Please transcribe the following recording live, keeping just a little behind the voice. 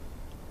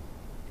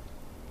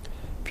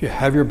If you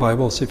have your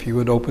Bibles, if you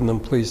would open them,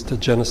 please, to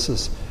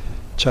Genesis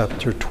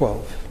chapter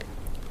 12.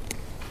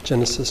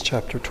 Genesis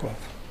chapter 12.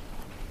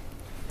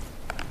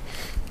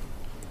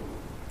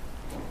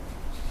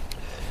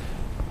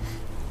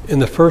 In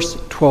the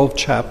first 12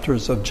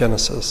 chapters of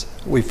Genesis,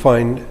 we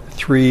find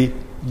three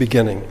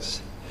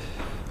beginnings.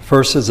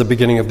 First is the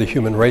beginning of the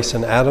human race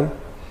in Adam.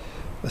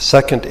 The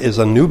second is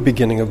a new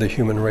beginning of the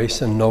human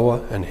race in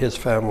Noah and his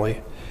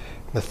family.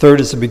 The third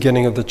is the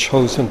beginning of the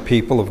chosen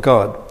people of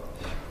God,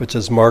 which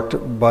is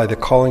marked by the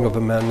calling of a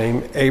man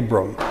named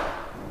Abram,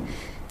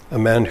 a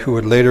man who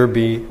would later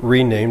be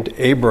renamed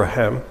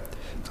Abraham,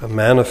 a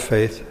man of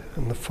faith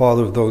and the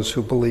father of those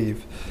who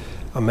believe,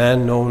 a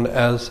man known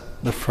as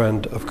the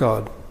friend of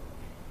God.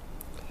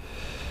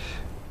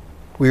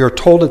 We are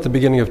told at the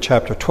beginning of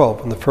chapter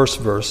 12, in the first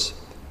verse,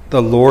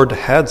 the Lord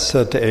had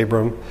said to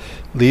Abram,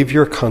 "Leave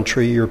your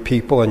country, your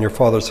people, and your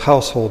father's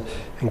household,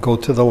 and go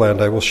to the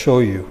land I will show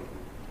you."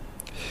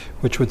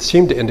 Which would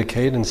seem to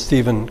indicate, and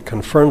Stephen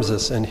confirms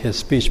this in his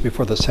speech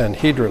before the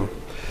Sanhedrin,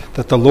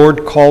 that the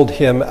Lord called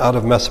him out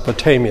of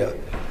Mesopotamia,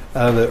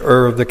 out of the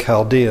Ur of the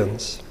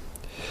Chaldeans.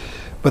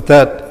 But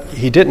that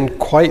he didn't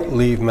quite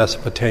leave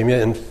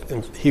Mesopotamia, and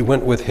he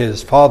went with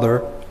his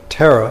father,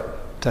 Terah,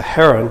 to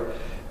Haran,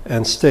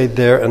 and stayed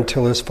there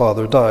until his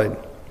father died.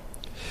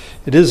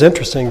 It is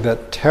interesting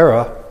that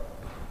Terah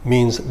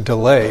means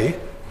delay,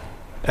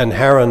 and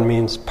Haran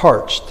means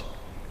parched.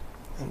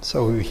 And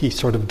so he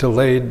sort of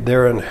delayed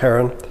there in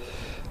Haran.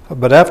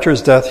 But after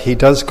his death, he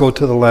does go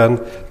to the land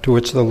to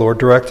which the Lord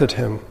directed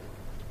him.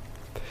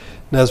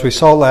 And as we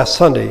saw last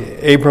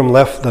Sunday, Abram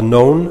left the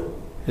known,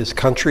 his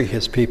country,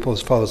 his people,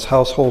 his father's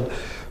household,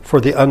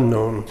 for the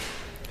unknown.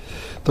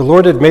 The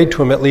Lord had made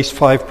to him at least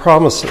 5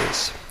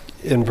 promises.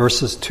 In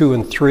verses 2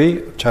 and 3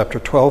 of chapter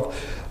 12,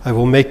 "I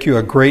will make you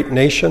a great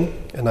nation,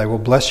 and I will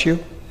bless you.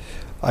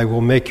 I will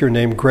make your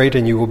name great,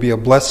 and you will be a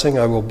blessing.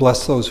 I will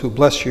bless those who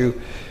bless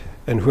you,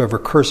 and whoever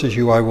curses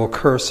you I will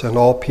curse, and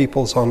all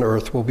peoples on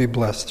earth will be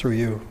blessed through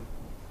you."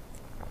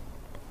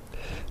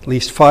 At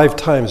least 5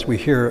 times we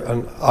hear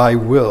an "I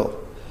will."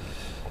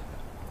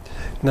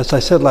 And as I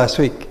said last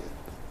week,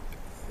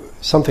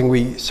 something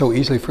we so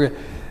easily forget,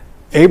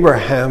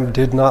 Abraham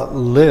did not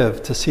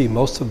live to see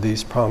most of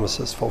these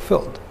promises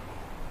fulfilled.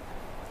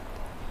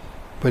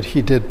 But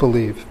he did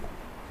believe.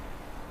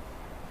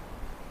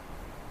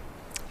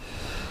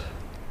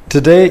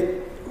 Today,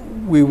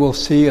 we will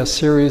see a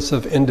series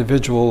of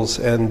individuals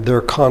and their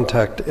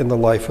contact in the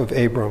life of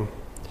Abram.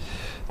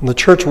 On the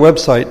church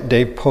website,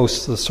 Dave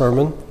posts the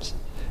sermons,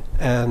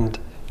 and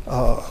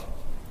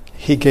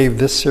he gave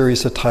this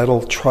series a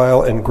title,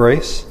 Trial and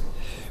Grace,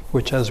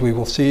 which, as we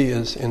will see,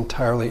 is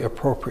entirely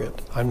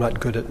appropriate. I'm not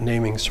good at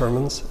naming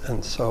sermons,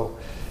 and so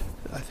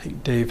I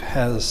think Dave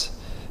has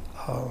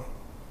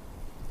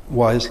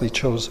wisely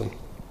chosen.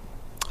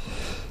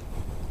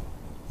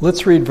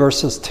 Let's read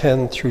verses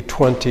 10 through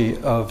 20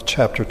 of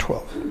chapter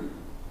 12.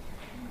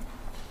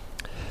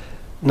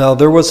 "Now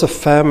there was a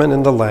famine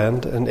in the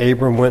land, and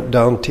Abram went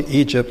down to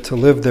Egypt to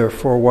live there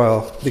for a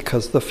while,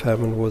 because the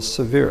famine was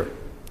severe.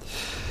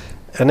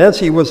 And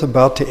as he was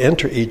about to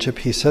enter Egypt,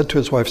 he said to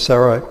his wife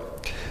Sarai,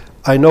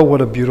 'I know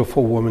what a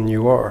beautiful woman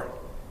you are.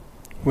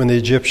 When the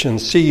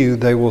Egyptians see you,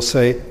 they will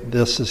say,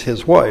 "This is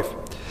his wife."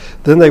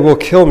 Then they will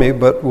kill me,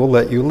 but will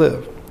let you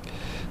live.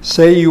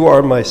 Say you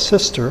are my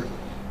sister,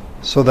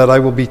 so that I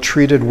will be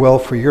treated well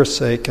for your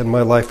sake, and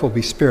my life will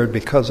be spared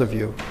because of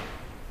you.'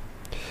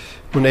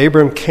 When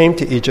Abram came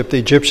to Egypt, the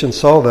Egyptians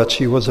saw that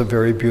she was a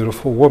very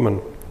beautiful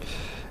woman.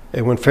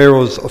 And when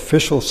Pharaoh's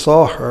officials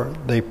saw her,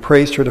 they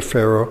praised her to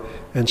Pharaoh,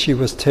 and she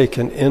was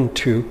taken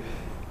into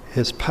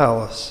his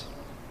palace.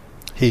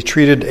 He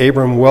treated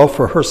Abram well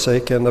for her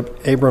sake, and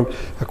Abram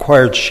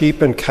acquired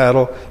sheep and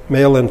cattle,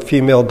 male and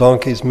female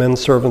donkeys, men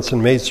servants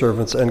and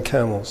maidservants, and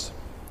camels.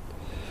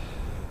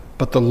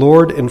 But the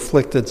Lord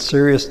inflicted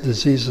serious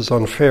diseases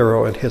on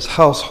Pharaoh and his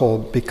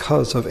household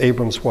because of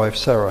Abram's wife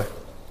Sarai.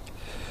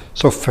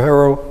 So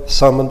Pharaoh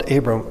summoned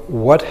Abram.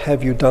 'What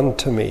have you done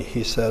to me?'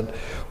 he said.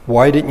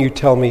 'Why didn't you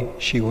tell me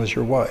she was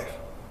your wife?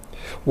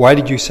 Why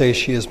did you say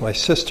she is my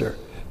sister,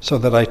 so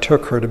that I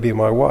took her to be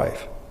my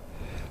wife?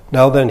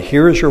 Now then,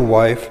 here is your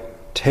wife.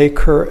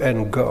 Take her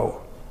and go.'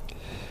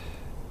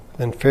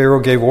 Then Pharaoh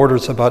gave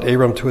orders about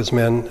Abram to his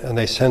men, and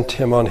they sent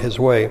him on his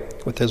way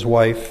with his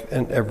wife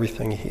and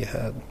everything he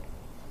had."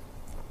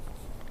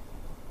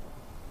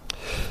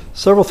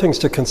 Several things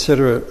to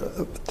consider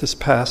this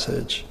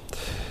passage.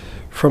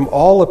 From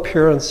all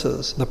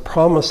appearances, the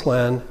promised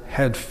land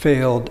had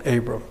failed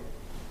Abram.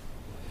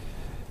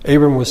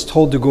 Abram was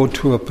told to go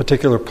to a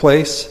particular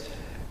place,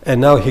 and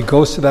now he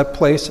goes to that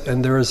place,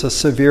 and there is a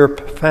severe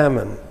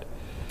famine.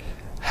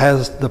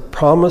 Has the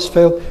promise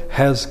failed?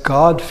 Has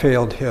God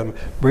failed him,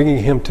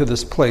 bringing him to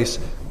this place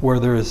where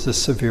there is this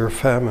severe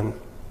famine?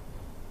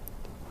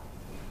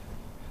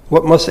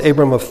 What must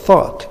Abram have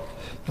thought?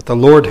 That the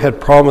Lord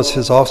had promised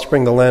his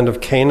offspring the land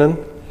of Canaan,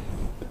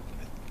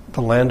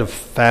 the land of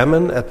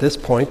famine at this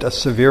point, a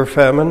severe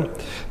famine.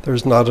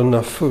 There's not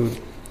enough food.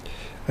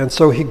 And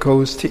so he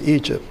goes to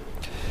Egypt.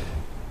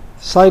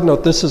 Side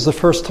note, this is the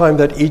first time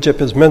that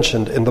Egypt is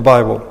mentioned in the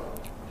Bible.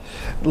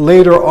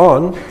 Later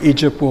on,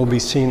 Egypt will be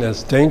seen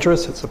as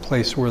dangerous. It's a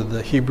place where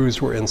the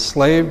Hebrews were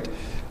enslaved.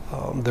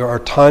 There are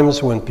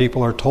times when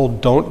people are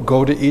told, don't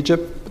go to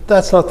Egypt, but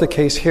that's not the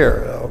case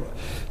here.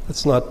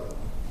 Let's not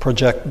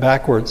project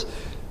backwards.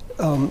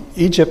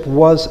 Egypt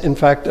was, in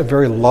fact, a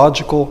very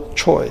logical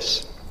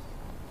choice.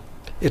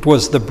 It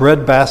was the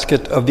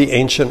breadbasket of the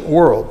ancient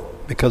world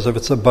because of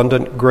its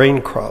abundant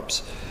grain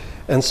crops.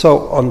 And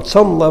so, on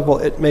some level,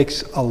 it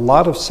makes a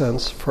lot of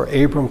sense for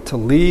Abram to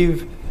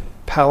leave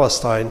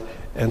Palestine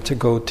and to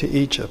go to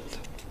Egypt.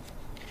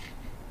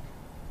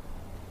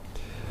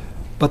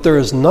 But there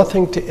is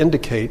nothing to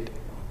indicate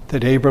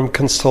that Abram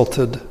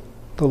consulted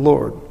the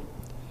Lord.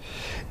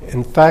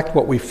 In fact,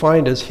 what we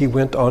find is he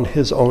went on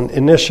his own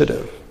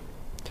initiative.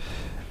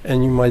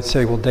 And you might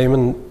say, well,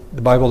 Damon,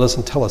 the Bible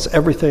doesn't tell us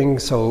everything,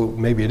 so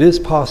maybe it is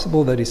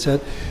possible that he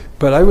said.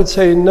 But I would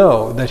say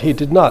no, that he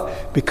did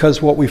not.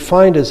 Because what we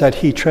find is that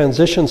he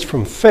transitions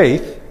from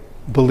faith,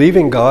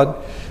 believing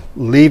God,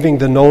 leaving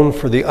the known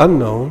for the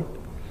unknown,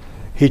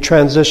 he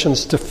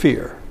transitions to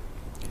fear.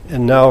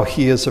 And now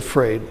he is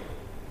afraid.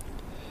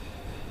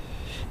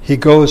 He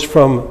goes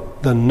from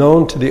the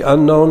known to the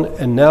unknown,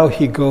 and now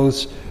he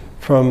goes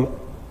from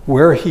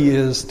where he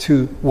is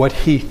to what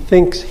he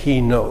thinks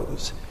he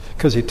knows.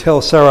 Because he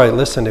tells Sarai,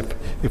 listen,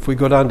 if we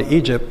go down to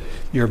Egypt,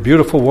 you're a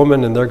beautiful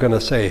woman, and they're going to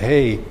say,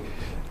 hey,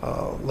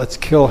 let's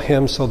kill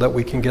him so that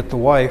we can get the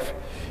wife.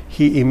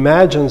 He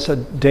imagines a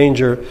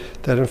danger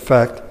that, in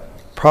fact,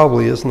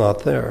 probably is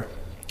not there.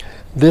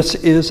 This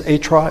is a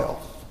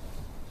trial.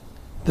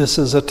 This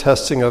is a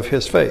testing of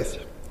his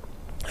faith.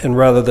 And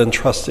rather than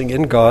trusting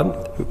in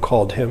God, who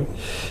called him,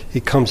 he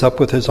comes up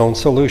with his own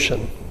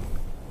solution.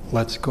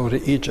 Let's go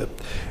to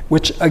Egypt.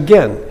 Which,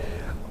 again,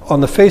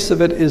 on the face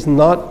of it is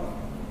not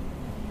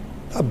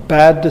a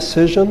bad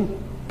decision,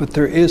 but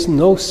there is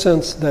no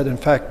sense that, in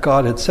fact,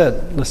 God had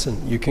said,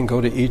 listen, you can go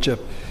to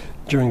Egypt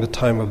during the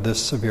time of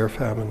this severe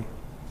famine.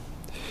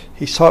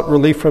 He sought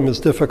relief from his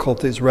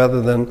difficulties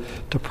rather than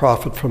to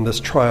profit from this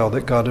trial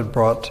that God had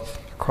brought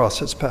across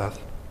his path.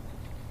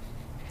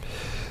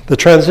 The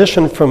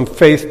transition from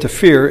faith to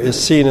fear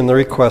is seen in the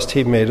request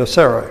he made of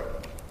Sarai.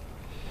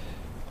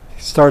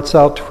 He starts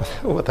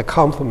out with a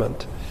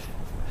compliment.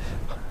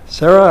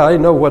 Sarah, I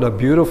know what a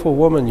beautiful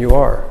woman you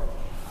are.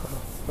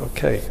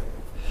 Okay.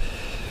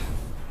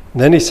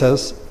 And then he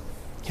says,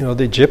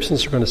 the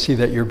Egyptians are going to see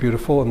that you're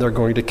beautiful and they're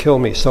going to kill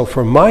me. So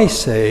for my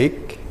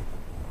sake,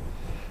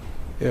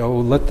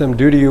 let them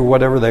do to you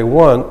whatever they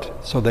want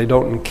so they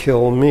don't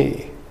kill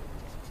me.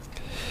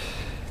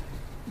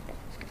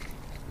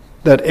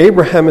 That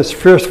Abraham is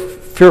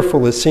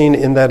fearful is seen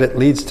in that it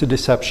leads to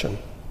deception.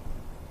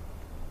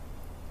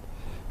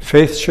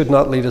 Faith should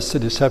not lead us to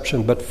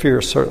deception, but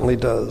fear certainly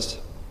does.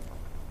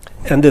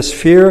 And this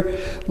fear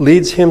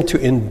leads him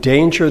to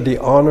endanger the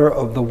honor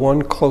of the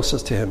one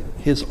closest to him,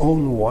 his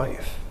own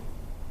wife.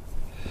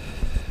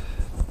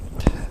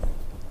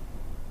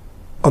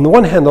 On the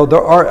one hand, though,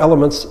 there are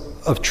elements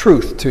of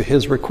truth to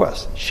his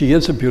request. She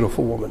is a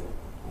beautiful woman.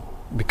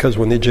 Because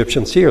when the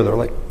Egyptians see her, they're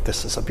like,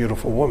 this is a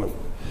beautiful woman.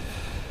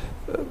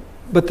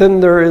 But then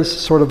there is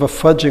sort of a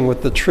fudging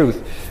with the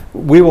truth.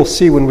 We will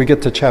see when we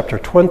get to chapter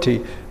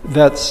 20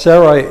 that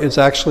Sarai is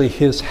actually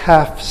his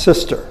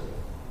half-sister.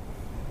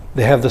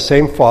 They have the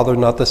same father,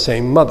 not the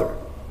same mother.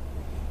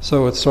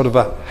 So it's sort of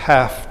a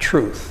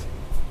half-truth,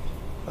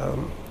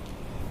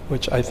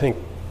 which I think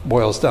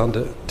boils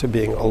down to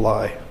being a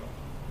lie.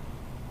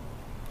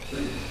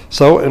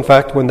 So, in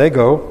fact, when they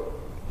go,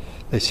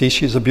 they see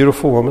she's a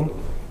beautiful woman.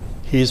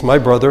 He's my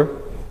brother.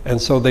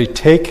 And so they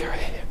take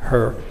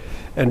her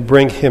and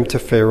bring him to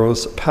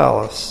Pharaoh's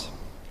palace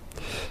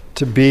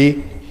to be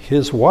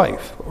his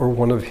wife, or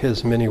one of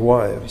his many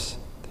wives.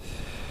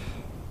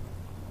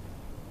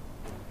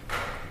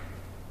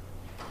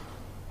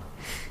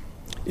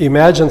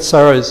 Imagine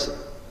Sarah's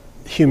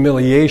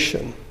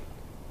humiliation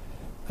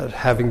at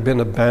having been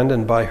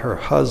abandoned by her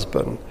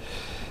husband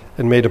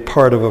and made a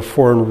part of a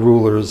foreign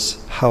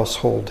ruler's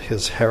household,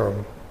 his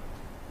harem.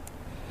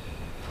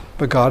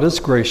 But God is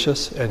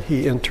gracious and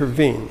he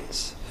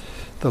intervenes.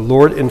 The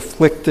Lord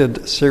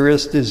inflicted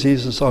serious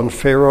diseases on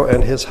Pharaoh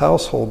and his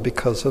household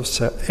because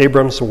of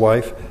Abram's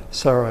wife,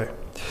 Sarai.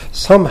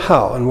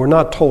 Somehow, and we're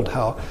not told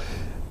how,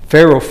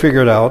 Pharaoh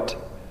figured out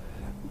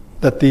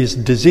that these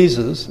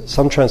diseases,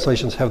 some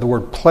translations have the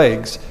word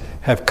plagues,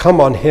 have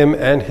come on him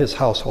and his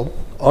household,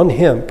 on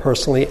him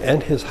personally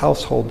and his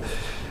household,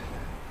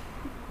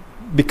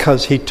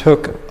 because he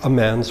took a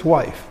man's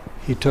wife.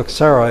 He took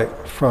Sarai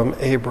from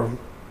Abram.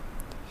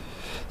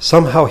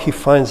 Somehow he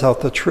finds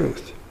out the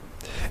truth.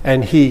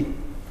 And he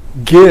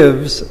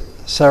gives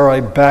Sarai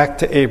back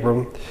to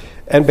Abram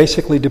and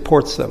basically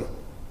deports them.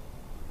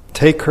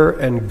 Take her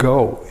and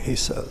go, he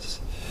says.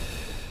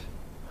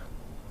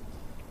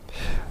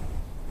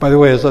 By the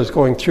way, as I was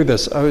going through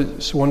this, I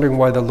was wondering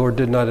why the Lord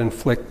did not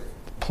inflict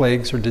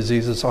plagues or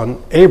diseases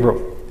on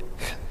Abram.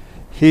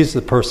 He's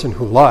the person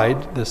who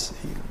lied,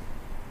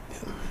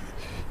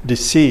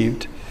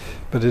 deceived,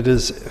 but it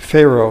is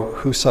Pharaoh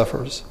who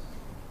suffers.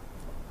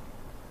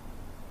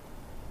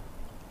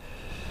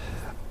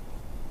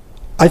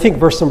 I think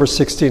verse number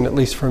 16, at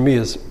least for me,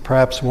 is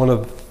perhaps one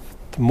of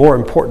the more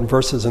important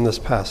verses in this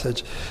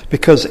passage,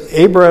 because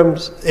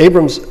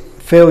Abram's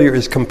failure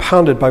is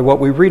compounded by what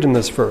we read in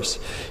this verse.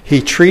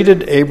 He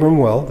treated Abram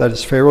well, that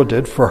is, Pharaoh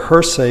did, for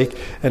her sake,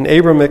 and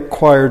Abram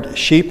acquired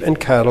sheep and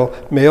cattle,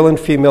 male and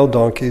female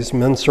donkeys,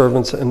 men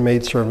servants and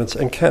maidservants,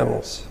 and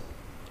camels.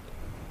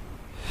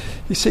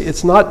 You see,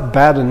 it's not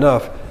bad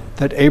enough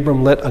that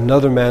Abram let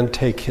another man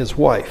take his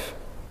wife.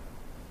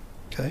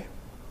 Okay?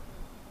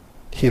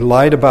 He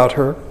lied about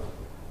her.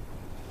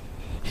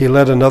 He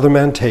let another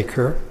man take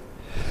her.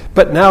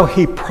 But now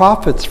he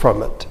profits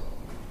from it.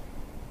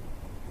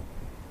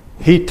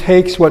 He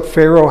takes what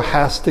Pharaoh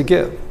has to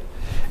give.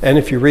 And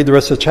if you read the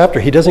rest of the chapter,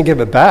 he doesn't give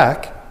it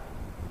back.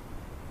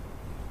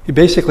 He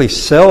basically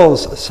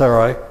sells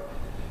Sarai.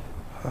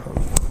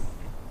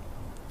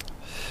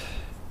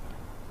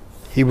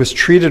 He was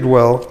treated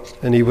well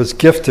and he was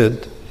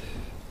gifted.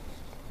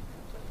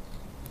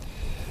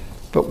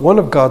 But one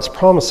of God's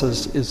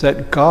promises is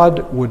that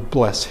God would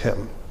bless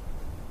him.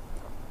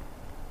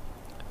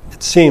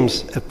 It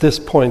seems at this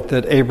point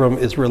that Abram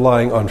is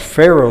relying on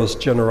Pharaoh's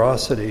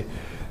generosity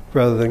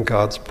rather than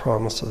God's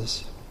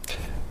promises.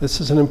 This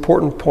is an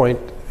important point,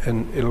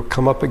 and it'll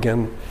come up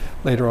again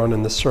later on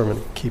in the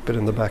sermon. Keep it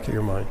in the back of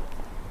your mind.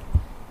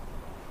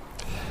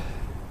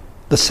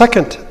 The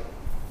second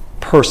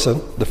person,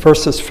 the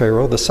first is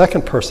Pharaoh, the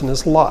second person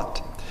is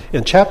Lot.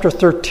 In chapter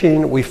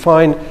 13, we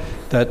find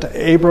that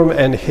Abram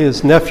and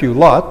his nephew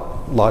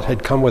Lot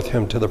had come with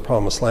him to the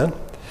promised land,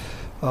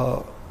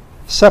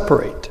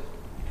 separate.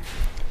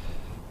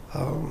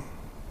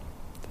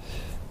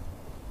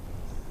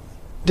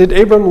 Did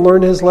Abram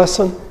learn his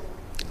lesson?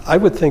 I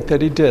would think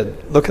that he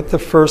did. Look at the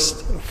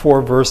first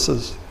 4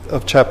 verses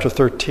of chapter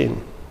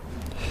 13.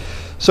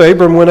 So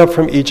Abram went up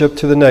from Egypt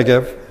to the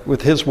Negev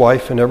with his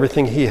wife and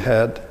everything he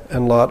had,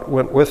 and Lot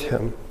went with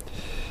him.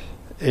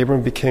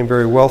 Abram became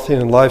very wealthy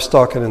in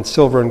livestock and in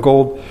silver and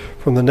gold.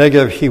 From the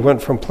Negev he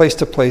went from place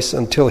to place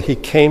until he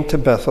came to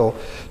Bethel,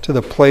 to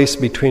the place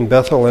between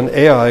Bethel and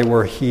Ai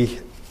where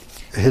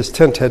his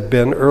tent had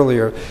been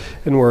earlier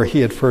and where he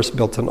had first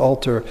built an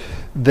altar.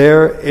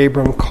 There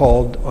Abram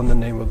called on the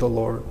name of the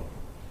Lord.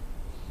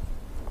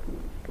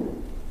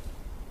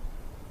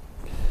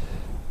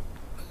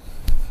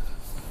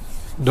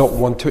 Don't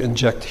want to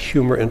inject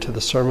humor into the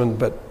sermon,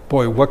 but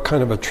boy, what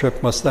kind of a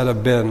trip must that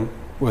have been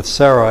with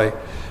Sarai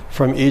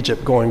from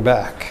Egypt going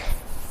back.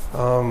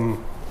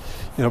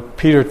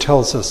 Peter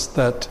tells us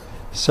that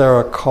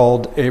Sarah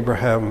called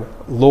Abraham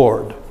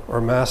Lord or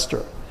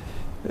Master.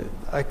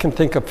 I can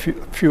think of a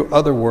few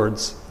other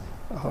words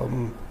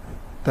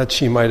that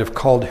she might have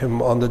called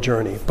him on the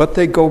journey. But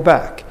they go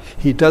back.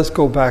 He does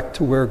go back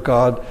to where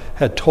God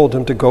had told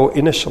him to go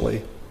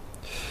initially.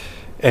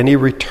 And he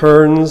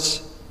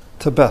returns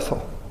to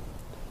Bethel.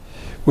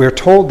 We are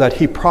told that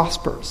he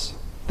prospers,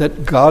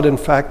 that God, in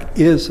fact,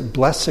 is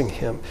blessing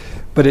him.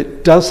 But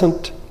it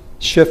doesn't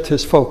shift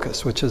his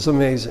focus, which is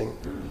amazing.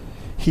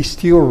 He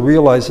still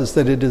realizes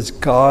that it is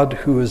God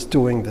who is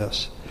doing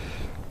this.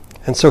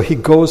 And so he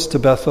goes to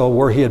Bethel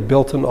where he had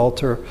built an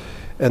altar,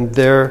 and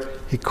there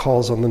he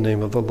calls on the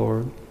name of the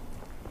Lord.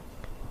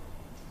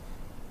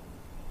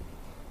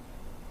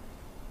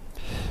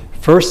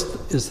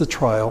 First is the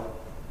trial,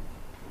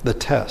 the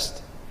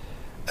test,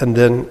 and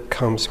then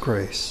comes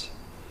grace.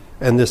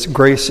 And this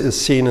grace is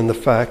seen in the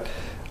fact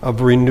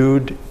of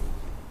renewed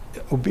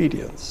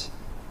obedience.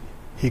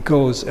 He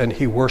goes and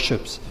he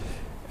worships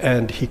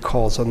and he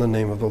calls on the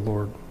name of the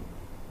Lord.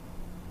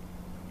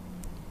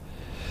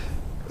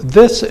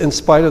 This in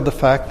spite of the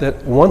fact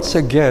that once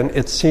again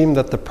it seemed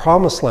that the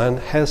promised land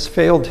has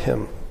failed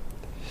him.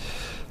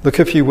 Look,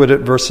 if you would,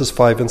 at verses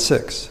 5 and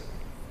 6.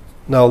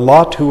 Now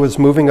Lot, who was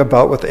moving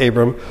about with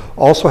Abram,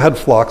 also had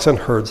flocks and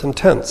herds and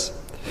tents.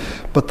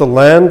 But the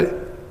land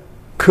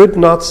could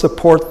not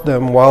support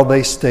them while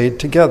they stayed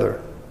together,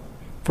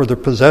 for their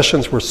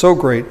possessions were so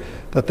great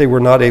that they were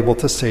not able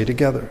to stay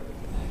together.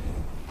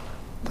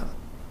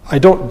 I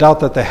don't doubt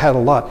that they had a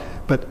lot,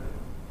 but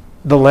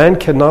the land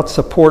cannot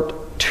support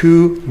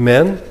 2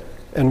 men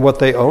and what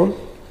they own.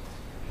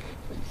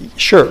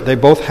 Sure, they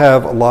both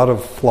have a lot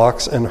of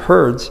flocks and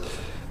herds,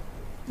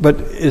 but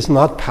is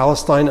not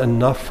Palestine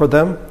enough for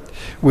them?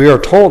 We are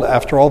told,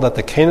 after all, that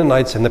the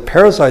Canaanites and the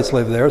Perizzites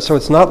live there, so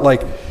it's not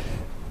like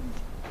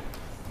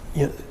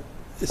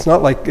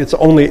it's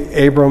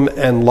only Abram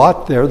and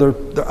Lot there. There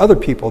are other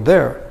people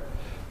there.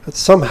 But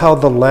somehow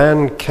the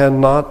land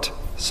cannot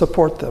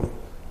support them.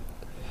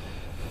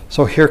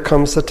 So here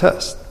comes the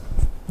test.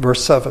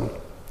 Verse 7.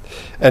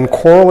 And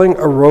quarreling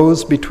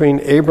arose between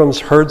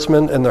Abram's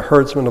herdsmen and the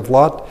herdsmen of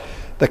Lot.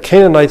 The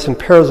Canaanites and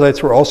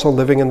Perizzites were also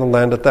living in the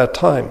land at that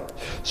time.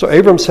 So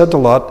Abram said to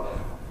Lot,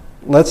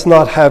 "Let's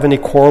not have any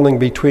quarreling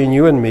between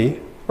you and me,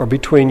 or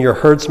between your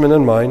herdsmen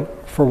and mine,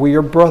 for we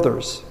are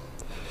brothers.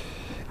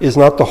 Is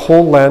not the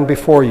whole land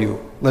before you?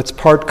 Let's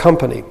part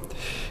company.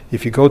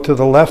 If you go to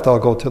the left, I'll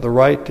go to the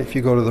right. If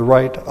you go to the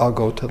right, I'll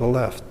go to the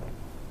left."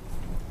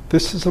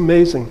 This is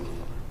amazing.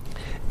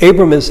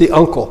 Abram is the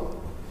uncle.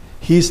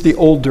 He's the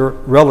older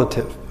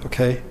relative,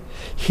 okay?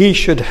 He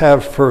should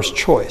have first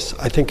choice.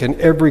 I think in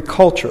every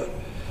culture,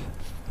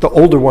 the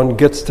older one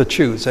gets to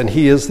choose, and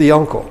he is the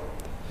uncle.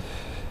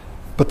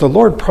 But the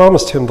Lord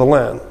promised him the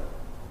land.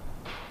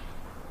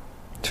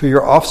 To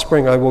your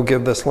offspring I will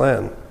give this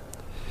land.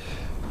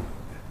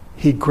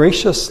 He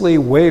graciously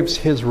waives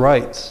his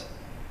rights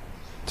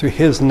to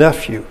his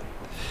nephew.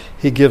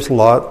 He gives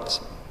Lot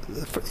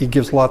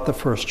the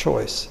first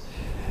choice.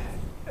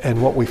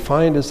 And what we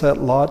find is that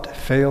Lot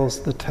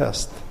fails the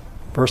test.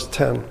 Verse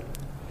 10.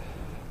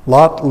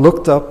 Lot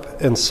looked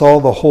up and saw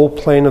the whole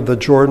plain of the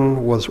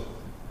Jordan was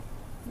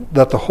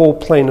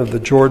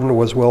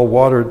well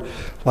watered,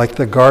 like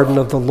the garden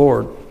of the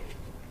Lord,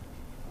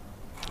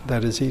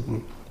 that is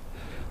Eden,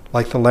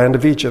 like the land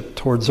of Egypt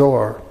toward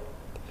Zoar.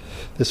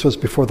 This was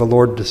before the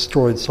Lord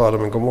destroyed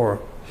Sodom and Gomorrah.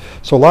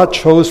 So Lot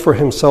chose for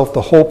himself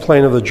the whole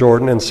plain of the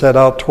Jordan and set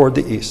out toward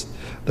the east.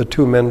 The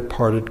two men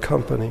parted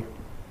company.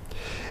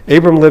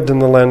 Abram lived in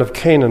the land of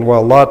Canaan,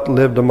 while Lot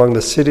lived among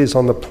the cities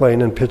on the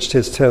plain and pitched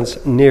his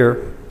tents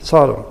near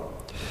Sodom.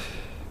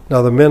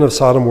 Now the men of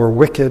Sodom were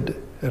wicked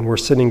and were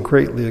sinning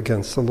greatly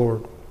against the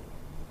Lord.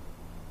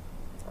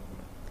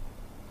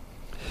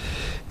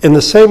 In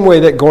the same way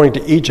that going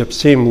to Egypt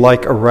seemed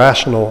like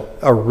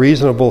a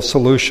reasonable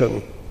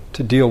solution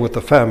to deal with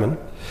the famine,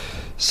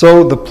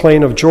 so the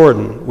plain of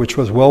Jordan, which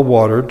was well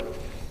watered,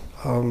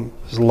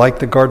 is like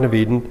the Garden of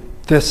Eden.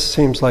 This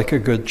seems like a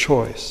good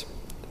choice.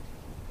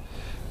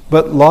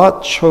 But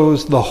Lot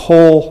chose the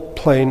whole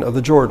plain of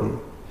the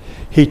Jordan.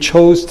 He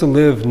chose to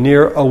live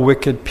near a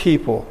wicked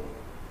people.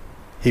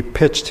 He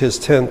pitched his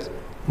tent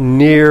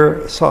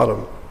near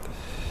Sodom.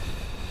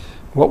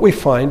 What we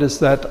find is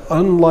that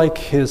unlike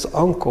his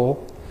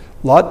uncle,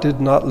 Lot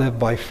did not live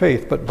by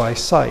faith but by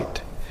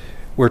sight.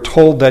 We're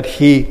told that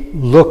he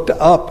looked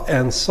up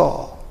and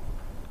saw.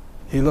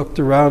 He looked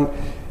around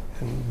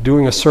and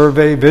doing a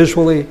survey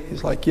visually.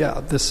 He's like, yeah,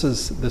 this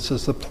is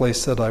the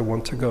place that I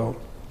want to go.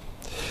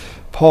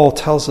 Paul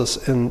tells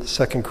us in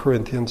 2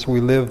 Corinthians,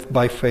 we live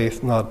by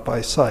faith, not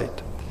by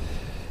sight.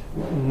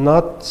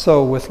 Not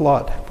so with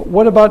Lot. But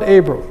what about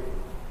Abram?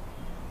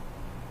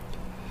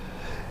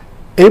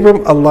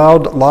 Abram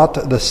allowed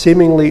Lot the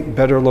seemingly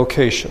better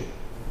location.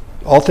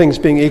 All things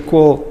being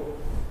equal,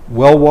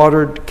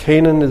 well-watered,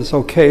 Canaan is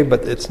okay,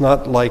 but it's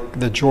not like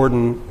the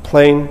Jordan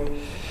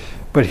plain.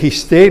 But he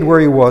stayed where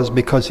he was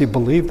because he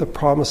believed the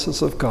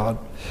promises of God,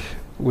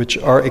 which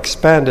are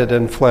expanded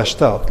and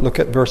fleshed out. Look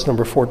at verse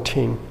number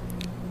 14.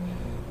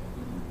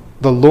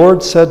 The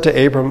Lord said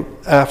to Abram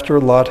after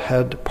Lot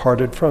had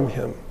parted from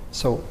him.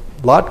 So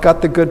Lot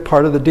got the good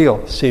part of the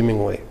deal,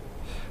 seemingly.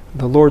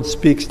 The Lord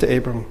speaks to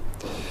Abram.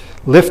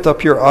 Lift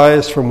up your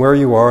eyes from where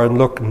you are and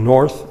look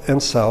north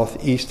and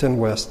south, east and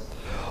west.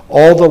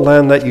 All the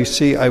land that you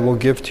see I will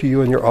give to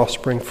you and your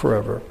offspring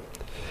forever.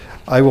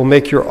 I will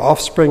make your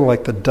offspring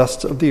like the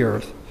dust of the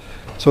earth,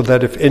 so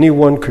that if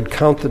anyone could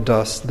count the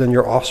dust, then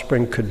your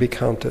offspring could be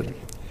counted.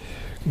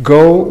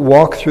 Go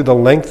walk through the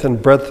length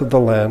and breadth of the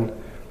land,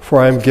 for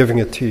I am giving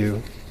it to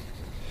you.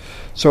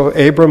 So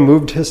Abram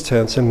moved his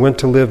tents and went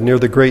to live near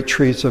the great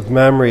trees of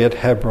Mamre at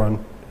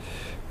Hebron,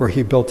 where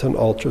he built an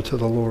altar to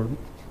the Lord.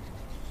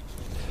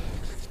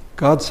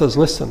 God says,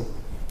 listen,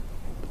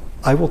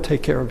 I will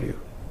take care of you.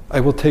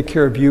 I will take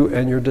care of you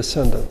and your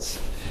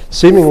descendants.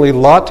 Seemingly,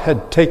 Lot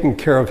had taken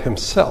care of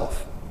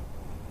himself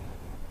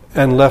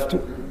and left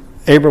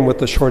Abram with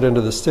the short end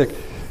of the stick.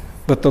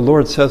 But the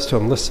Lord says to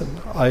him, listen,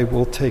 I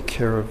will take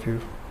care of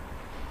you.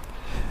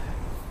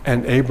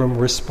 And Abram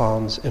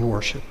responds in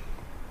worship.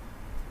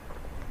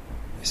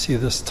 You see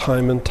this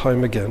time and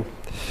time again.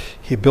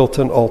 He built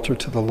an altar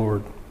to the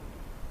Lord.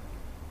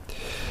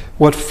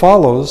 What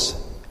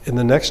follows in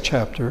the next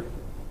chapter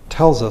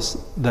tells us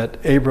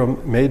that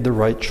Abram made the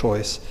right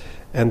choice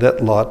and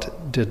that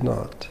Lot did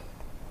not.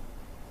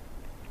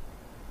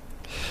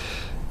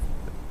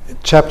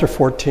 Chapter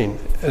 14.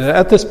 And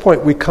at this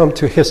point we come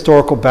to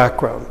historical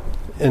background.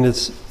 And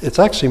it's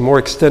actually more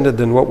extended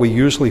than what we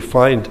usually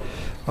find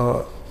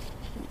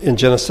in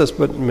Genesis,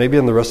 but maybe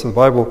in the rest of the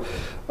Bible.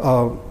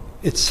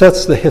 It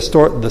sets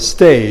the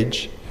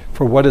stage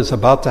for what is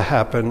about to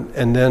happen,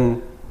 and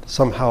then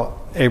somehow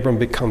Abram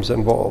becomes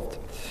involved.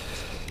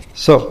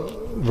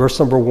 So, verse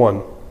number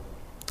 1.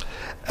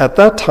 At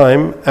that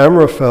time,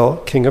 Amraphel,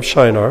 king of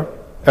Shinar,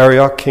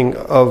 Arioch, king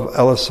of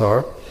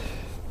Elasar,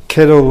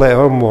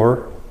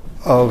 Kedorlaomer,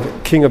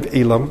 king of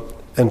Elam,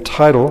 and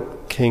Tidal,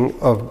 king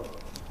of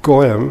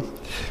Goim,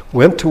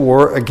 went to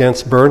war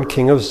against Bern,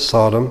 king of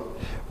Sodom,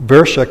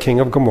 Bersha, king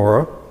of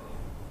Gomorrah,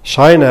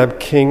 Shinab,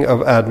 king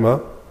of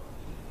Admah,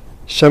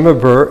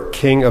 Shemeber,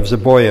 king of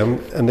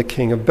Zeboim, and the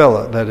king of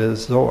Bela, that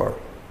is Zoar.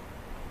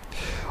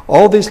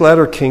 All these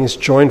latter kings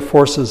joined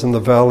forces in the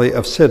valley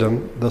of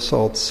Siddim, the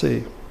Salt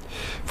Sea.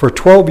 For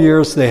 12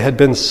 years they had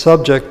been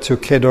subject to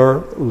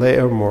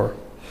Kedorlaomer,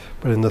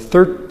 but in the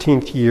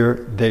 13th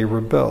year they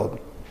rebelled.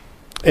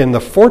 In the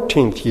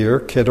 14th year,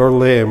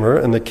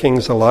 Kedorlaomer and the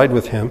kings allied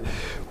with him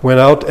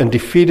went out and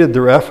defeated the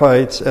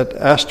Rephaites at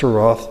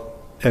Ashtaroth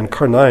and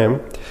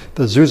Karnaim,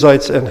 the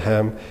Zuzites in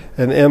Ham,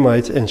 and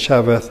Emites in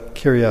Shaveth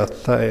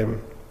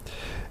Kiriathaim.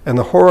 and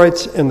the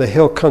Horites in the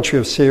hill country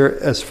of Seir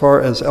as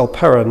far as El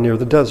Paran near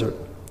the desert.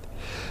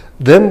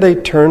 Then they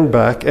turned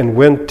back and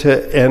went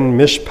to En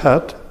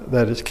Mishpat,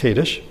 that is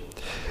Kadesh,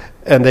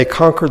 and they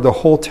conquered the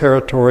whole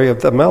territory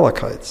of the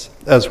Amalekites,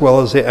 as well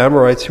as the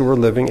Amorites who were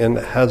living in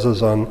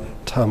Hazazon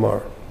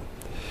Tamar.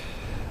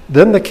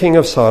 Then the king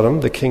of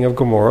Sodom, the king of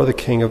Gomorrah, the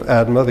king of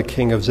Admah, the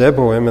king of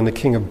Zeboim, and the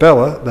king of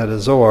Bela, that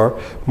is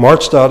Zoar,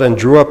 marched out and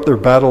drew up their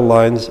battle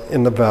lines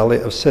in the valley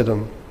of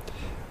Siddim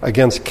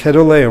against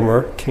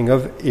Kedorlaomer, king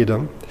of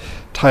Edom,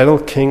 Tidal,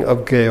 king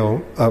of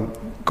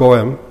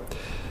Goem,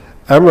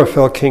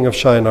 Amraphel, king of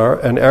Shinar,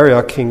 and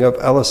Arioch, king of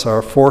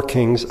Elasar, 4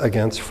 kings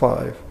against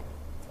 5.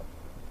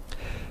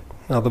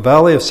 Now the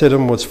valley of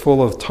Siddim was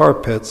full of tar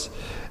pits,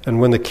 and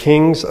when the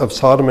kings of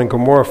Sodom and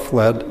Gomorrah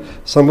fled,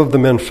 some of the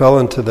men fell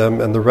into them,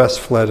 and the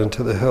rest fled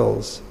into the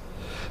hills.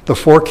 The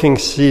 4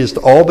 kings seized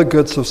all the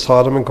goods of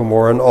Sodom and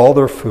Gomorrah and all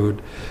their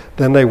food.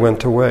 Then they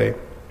went away.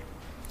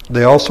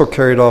 They also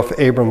carried off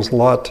Abram's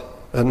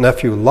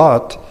nephew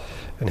Lot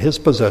and his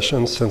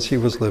possessions, since he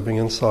was living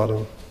in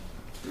Sodom.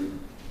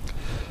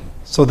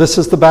 So this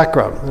is the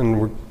background, and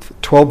we're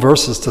 12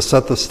 verses to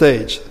set the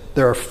stage.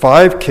 There are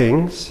 5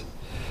 kings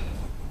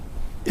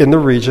in the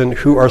region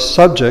who are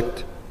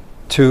subject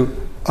to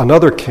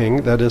another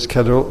king, that is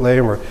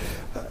Kedorlaomer.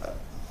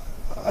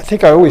 I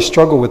think I always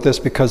struggle with this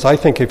because I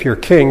think if you're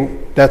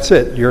king, that's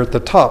it, you're at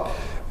the top.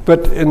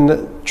 But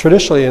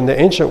traditionally in the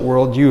ancient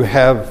world, you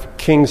have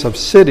kings of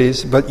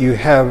cities, but you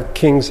have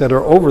kings that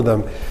are over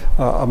them.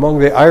 Among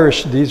the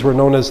Irish, these were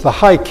known as the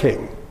High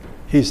King.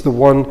 He's the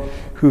one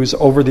who's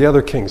over the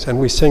other kings. And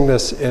we sing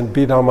this in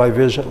Be Thou My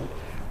Vision,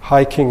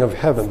 High King of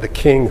Heaven, the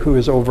king who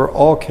is over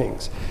all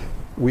kings.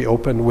 We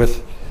open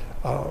with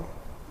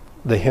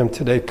the hymn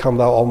today, Come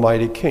Thou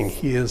Almighty King.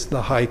 He is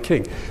the High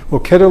King.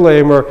 Well,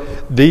 Kedorlaomer,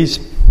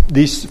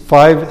 these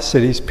 5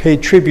 cities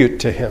paid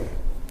tribute to him.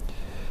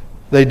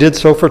 They did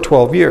so for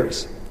 12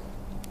 years.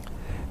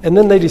 And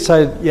then they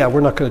decided,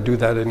 we're not going to do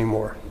that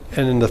anymore.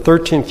 And in the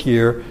 13th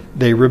year,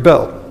 they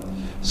rebelled.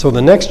 So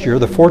the next year,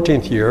 the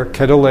 14th year,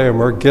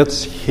 Kedorlaomer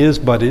gets his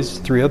buddies,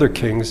 3 other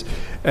kings,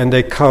 and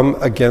they come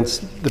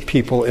against the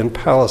people in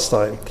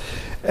Palestine.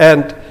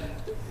 And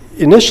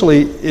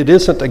initially, it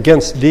isn't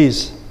against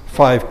these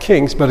 5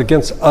 kings, but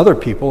against other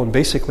people, and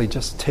basically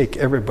just take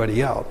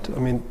everybody out. I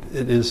mean,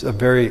 it is a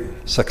very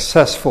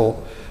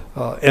successful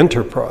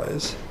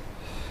enterprise.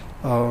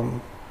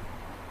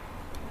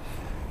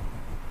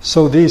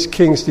 So these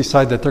kings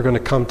decide that they're going to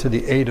come to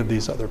the aid of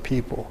these other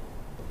people,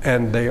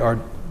 and they are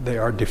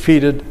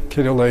defeated.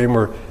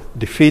 Kedorlaomer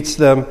defeats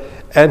them,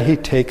 and he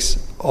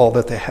takes all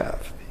that they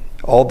have,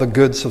 all the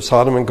goods of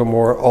Sodom and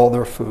Gomorrah, all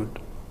their food.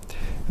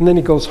 And then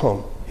he goes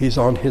home. He's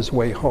on his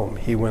way home.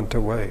 He went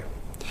away.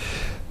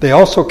 They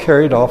also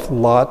carried off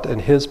Lot and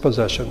his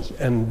possessions,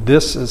 and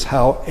this is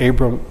how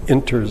Abram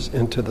enters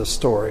into the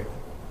story.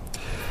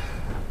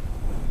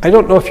 I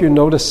don't know if you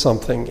noticed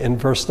something in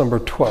verse number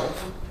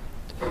 12.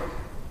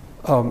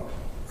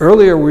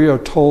 Earlier we are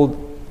told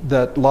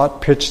that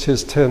Lot pitched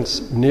his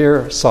tents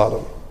near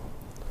Sodom.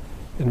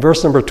 In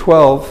verse number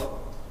 12,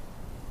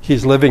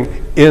 he's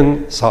living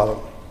in Sodom.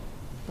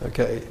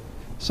 Okay,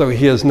 so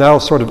he is now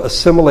sort of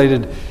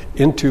assimilated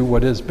into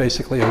what is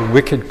basically a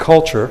wicked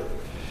culture.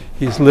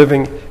 He's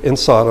living in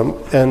Sodom,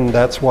 and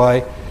that's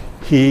why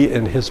he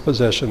and his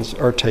possessions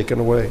are taken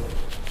away.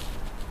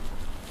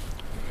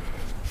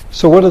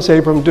 So what does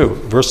Abram do?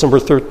 Verse number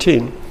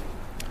 13.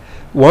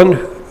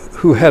 One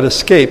who had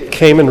escaped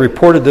came and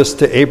reported this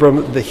to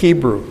Abram the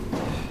Hebrew.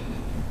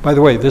 By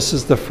the way, this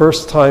is the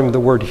first time the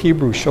word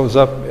Hebrew shows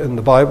up in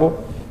the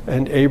Bible,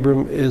 and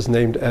Abram is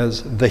named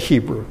as the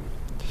Hebrew.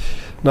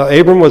 Now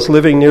Abram was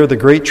living near the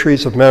great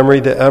trees of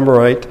Mamre the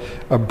Amorite,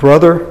 a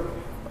brother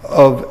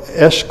of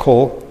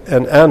Eshcol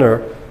and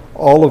Aner,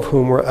 all of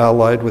whom were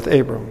allied with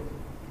Abram.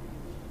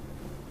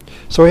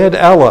 So he had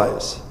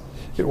allies.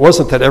 It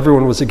wasn't that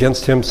everyone was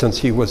against him since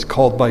he was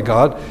called by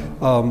God.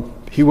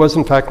 He was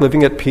in fact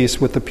living at peace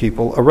with the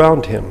people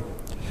around him.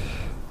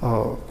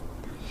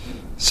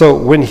 So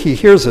when he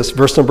hears this,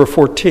 verse number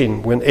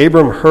 14, when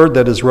Abram heard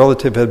that his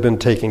relative had been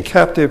taken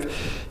captive,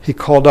 he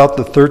called out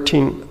the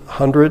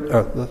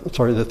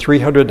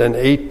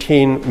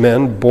 318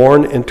 men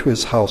born into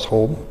his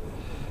household,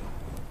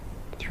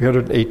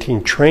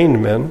 318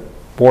 trained men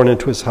born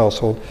into his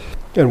household,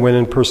 and went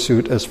in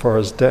pursuit as far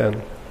as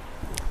Dan.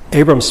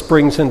 Abram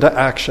springs into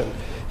action.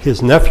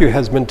 His nephew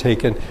has been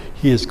taken.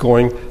 He is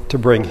going to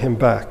bring him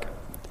back.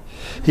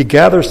 He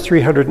gathers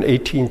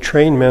 318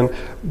 trained men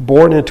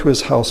born into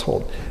his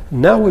household.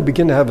 Now we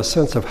begin to have a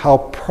sense of how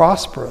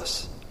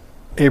prosperous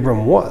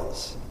Abram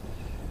was.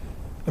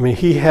 I mean,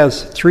 he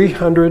has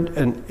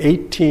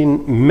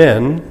 318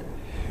 men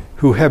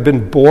who have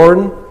been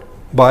born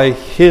by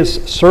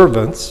his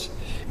servants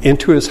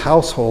into his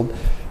household.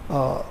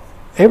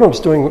 Abram's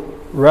doing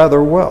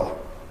rather well.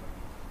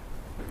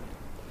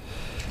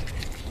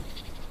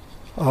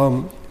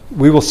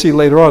 We will see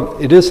later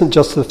on, it isn't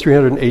just the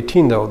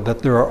 318, though, that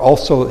there are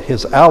also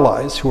his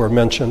allies who are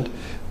mentioned,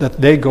 that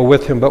they go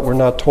with him, but we're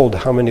not told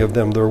how many of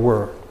them there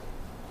were.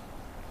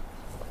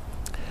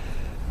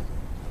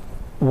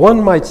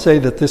 One might say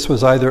that this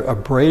was either a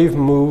brave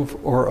move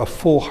or a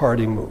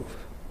foolhardy move.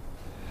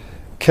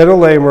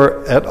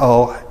 Chedorlaomer et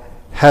al.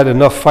 Had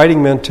enough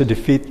fighting men to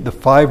defeat the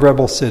 5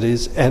 rebel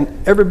cities, and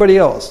everybody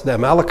else, the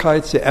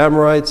Amalekites, the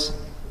Amorites,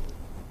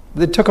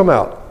 they took them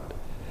out.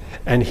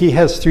 And he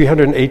has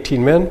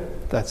 318 men.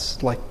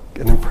 That's like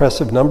an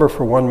impressive number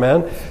for one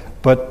man.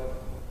 But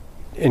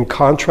in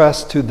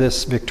contrast to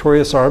this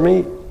victorious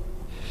army,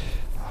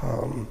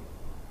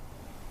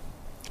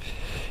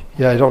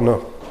 I don't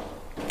know.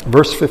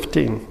 Verse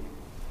 15.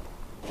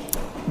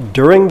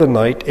 During the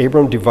night,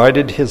 Abram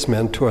divided his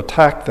men to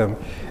attack them,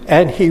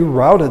 and he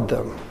routed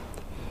them,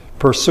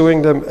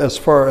 pursuing them as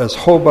far as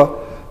Hobah,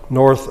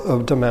 north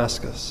of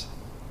Damascus.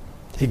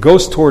 He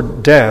goes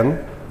toward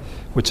Dan,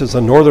 which is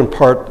the northern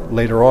part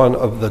later on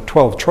of the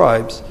 12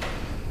 tribes,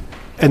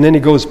 and then he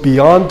goes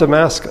beyond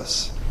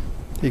Damascus.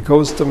 He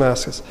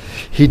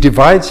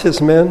divides his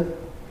men,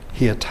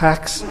 he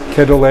attacks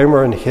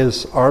Chedorlaomer and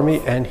his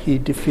army, and he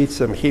defeats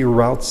them, he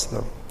routs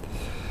them.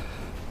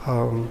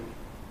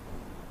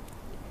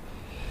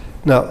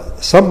 Now,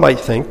 some might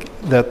think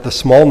that the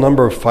small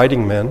number of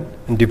fighting men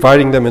and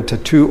dividing them into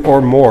 2 or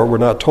more, we're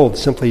not told,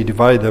 simply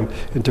divide them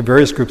into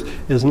various groups,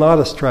 is not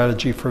a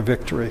strategy for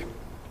victory.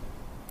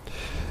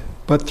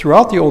 But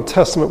throughout the Old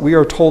Testament, we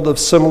are told of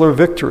similar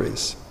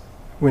victories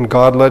when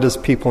God led his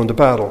people into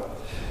battle,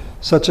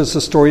 such as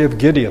the story of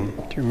Gideon.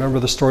 Do you remember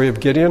the story of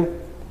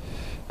Gideon?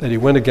 That he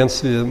went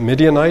against the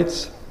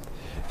Midianites,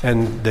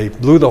 and they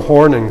blew the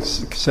horn and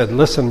said,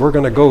 listen, we're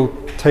going to go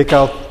take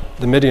out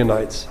the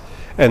Midianites.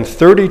 And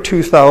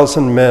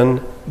 32,000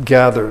 men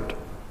gathered.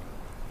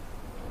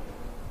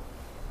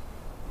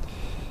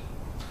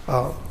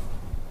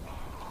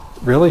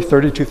 Really?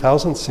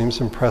 32,000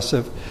 seems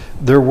impressive.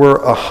 There were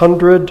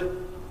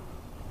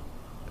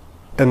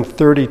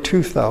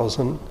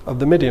 132,000 of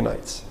the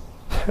Midianites.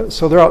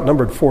 So they're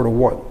outnumbered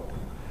 4-1.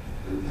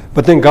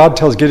 But then God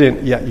tells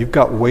Gideon, you've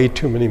got way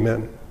too many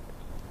men.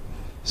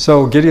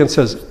 So Gideon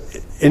says,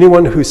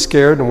 anyone who's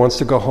scared and wants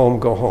to go home,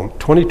 go home.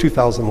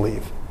 22,000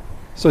 leave.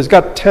 So he's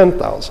got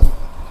 10,000.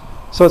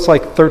 So it's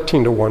like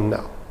 13-1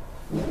 now.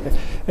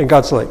 And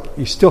God's like,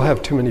 you still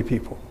have too many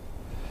people.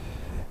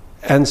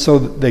 And so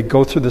they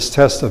go through this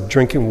test of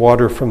drinking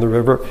water from the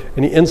river,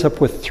 and he ends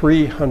up with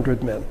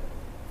 300 men.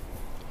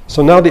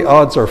 So now the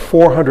odds are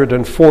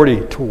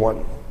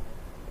 440-1.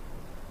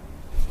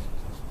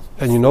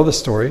 And you know the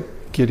story,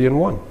 Gideon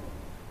won.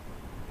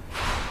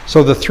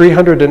 So the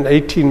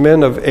 318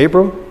 men of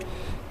Abram,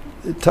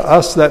 to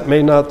us, that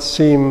may not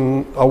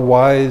seem a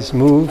wise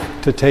move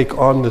to take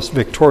on this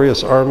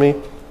victorious army,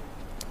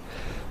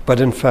 but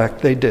in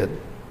fact they did,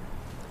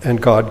 and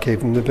God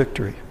gave them the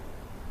victory.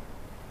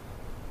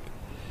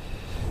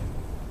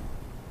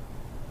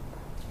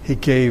 He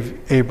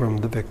gave Abram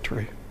the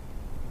victory.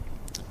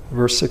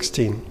 Verse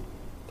 16.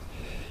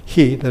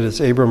 He, that is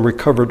Abram,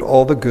 recovered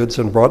all the goods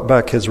and brought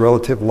back his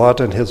relative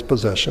Lot and his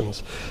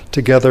possessions,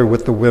 together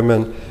with the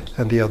women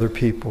and the other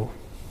people.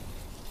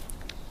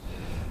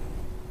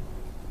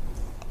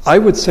 I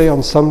would say,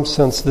 in some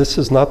sense, this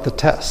is not the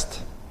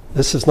test.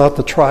 This is not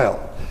the trial.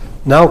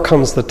 Now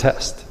comes the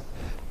test.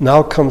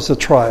 Now comes the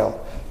trial.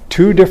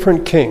 2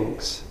 different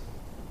kings,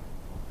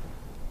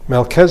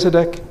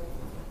 Melchizedek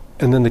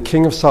and then the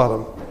king of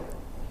Sodom.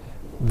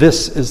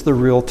 This is the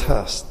real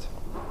test.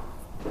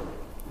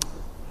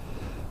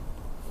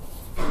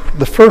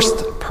 The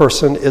first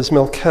person is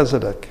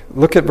Melchizedek.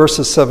 Look at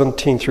verses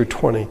 17 through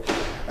 20.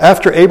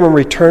 After Abram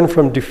returned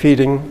from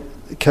defeating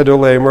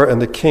Chedorlaomer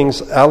and the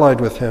kings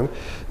allied with him,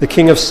 the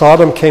king of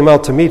Sodom came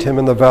out to meet him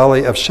in the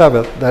valley of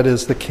Shevet, that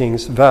is the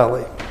king's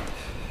valley.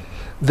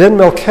 Then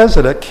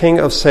Melchizedek, king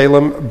of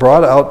Salem,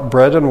 brought out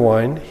bread and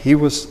wine. He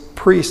was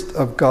priest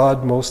of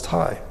God Most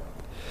High.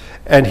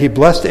 And he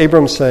blessed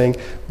Abram, saying,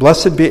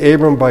 Blessed be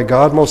Abram by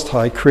God Most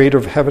High, creator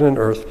of heaven and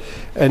earth.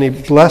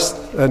 And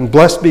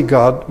blessed be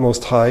God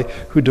Most High,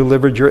 who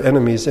delivered your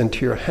enemies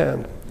into your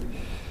hand.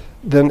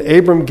 Then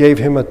Abram gave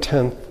him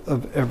 1/10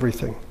 of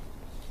everything.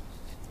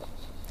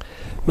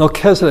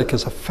 Melchizedek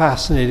is a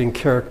fascinating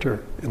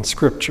character in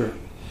Scripture.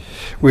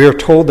 We are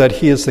told that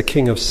he is the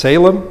king of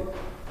Salem.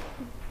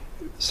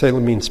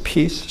 Salem means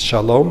peace,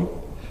 shalom.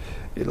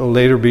 It will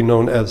later be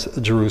known as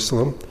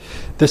Jerusalem.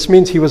 This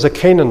means he was a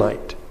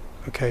Canaanite.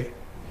 Okay,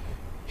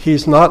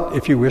 he's not,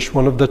 if you wish,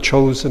 one of the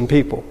chosen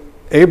people.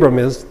 Abram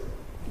is,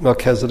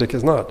 Melchizedek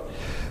is not.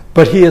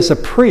 But he is a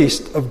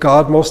priest of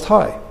God Most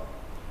High.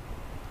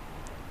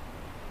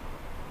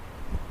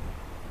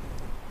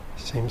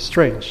 Seems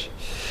strange.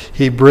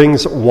 He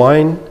brings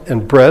wine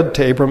and bread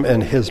to Abram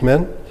and his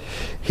men.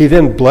 He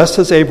then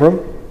blesses Abram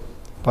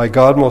by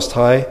God Most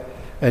High,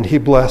 and he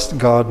blessed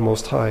God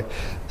Most High.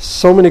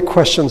 So many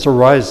questions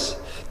arise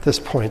at this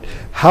point.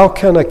 How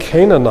can a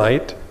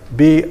Canaanite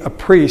be a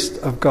priest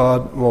of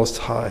God Most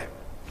High?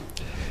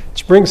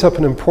 Which brings up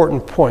an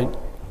important point,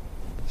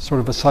 sort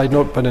of a side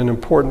note, but an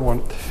important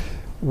one.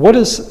 What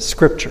is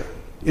Scripture?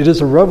 It is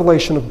a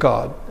revelation of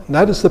God. And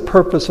that is the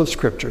purpose of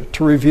Scripture,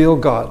 to reveal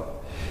God.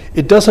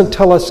 It doesn't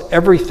tell us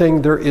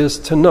everything there is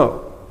to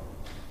know.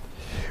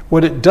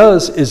 What it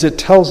does is it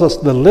tells us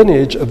the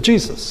lineage of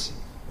Jesus,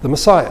 the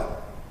Messiah.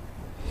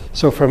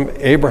 So from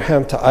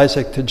Abraham to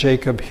Isaac to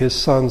Jacob, his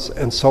sons,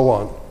 and so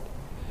on.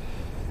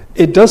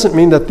 It doesn't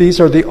mean that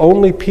these are the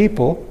only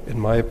people, in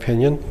my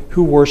opinion,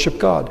 who worship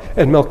God.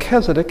 And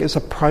Melchizedek is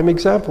a prime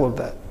example of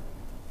that.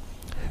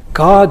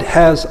 God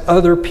has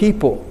other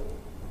people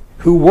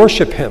who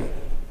worship him.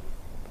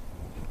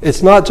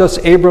 It's not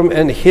just Abram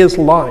and his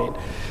line.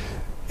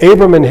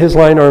 Abram and his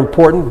line are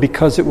important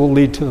because it will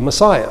lead to the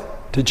Messiah,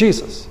 to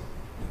Jesus.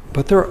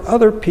 But there are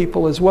other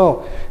people as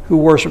well who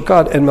worship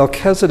God, and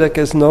Melchizedek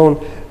is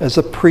known as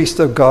a priest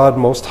of God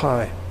Most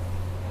High.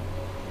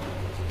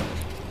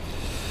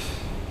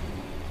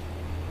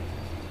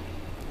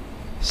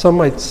 Some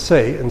might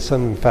say, and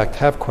some in fact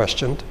have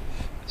questioned,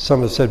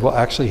 some have said, well,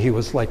 actually he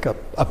was like a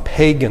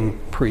pagan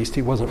priest.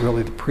 He wasn't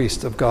really the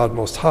priest of God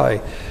Most High.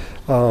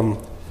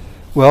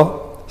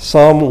 Well,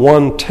 Psalm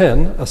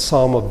 110, a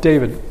psalm of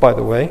David, by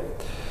the way,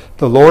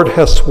 the Lord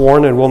has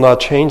sworn and will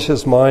not change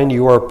his mind.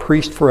 You are a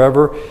priest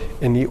forever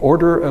in the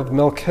order of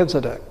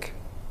Melchizedek.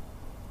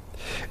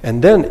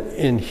 And then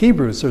in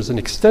Hebrews, there's an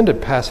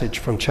extended passage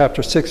from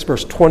chapter 6,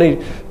 verse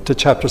 20 to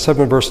chapter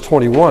 7, verse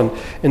 21.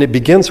 And it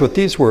begins with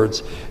these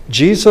words,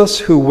 Jesus,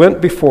 who went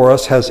before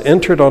us, has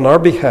entered on our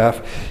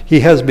behalf.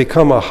 He has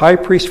become a high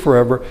priest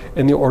forever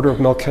in the order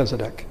of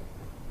Melchizedek.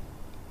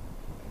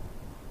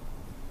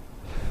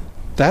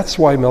 That's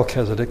why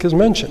Melchizedek is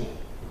mentioned.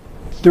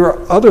 There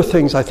are other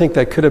things I think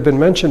that could have been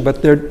mentioned,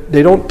 but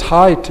they don't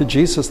tie to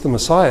Jesus the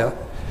Messiah.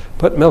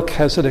 But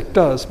Melchizedek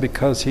does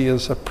because he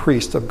is a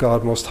priest of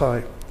God Most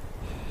High.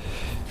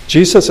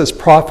 Jesus is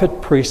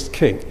prophet, priest,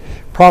 king.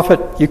 Prophet,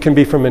 you can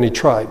be from any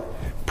tribe.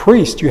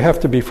 Priest, you have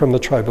to be from the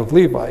tribe of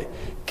Levi.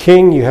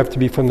 King, you have to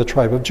be from the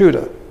tribe of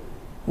Judah.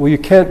 Well, you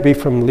can't be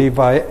from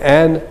Levi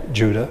and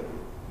Judah.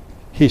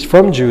 He's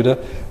from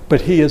Judah,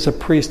 but he is a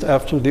priest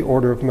after the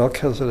order of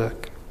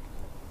Melchizedek.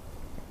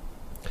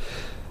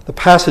 The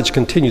passage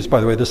continues,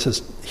 by the way, this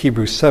is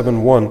Hebrews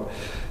 7:1.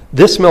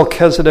 This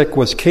Melchizedek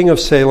was king of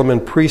Salem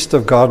and priest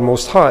of God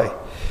Most High.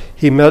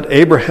 He met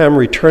Abraham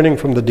returning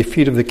from the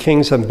defeat of the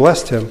kings and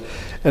blessed him,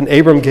 and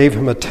Abram gave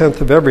him a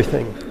tenth of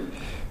everything.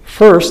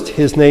 First,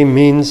 his name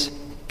means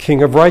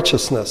king of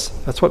righteousness.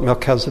 That's what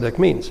Melchizedek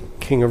means,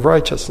 king of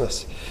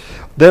righteousness.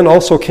 Then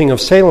also king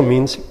of Salem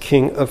means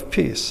king of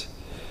peace.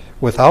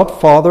 Without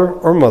father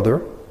or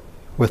mother,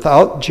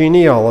 without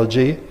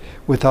genealogy,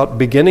 without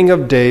beginning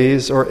of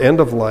days or end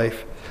of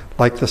life,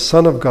 like the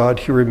Son of God,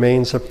 he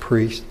remains a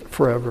priest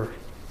forever.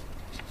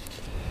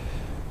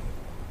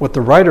 What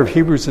the writer of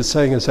Hebrews is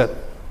saying is that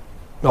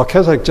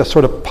Melchizedek just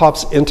sort of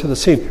pops into the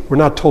scene. We're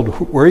not told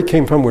where he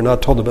came from. We're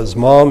not told about his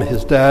mom,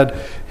 his dad,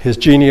 his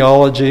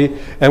genealogy,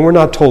 and we're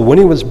not told when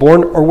he was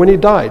born or when he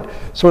died.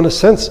 So in a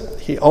sense,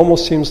 he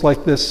almost seems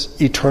like this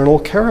eternal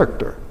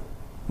character.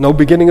 No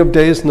beginning of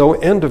days, no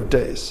end of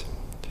days.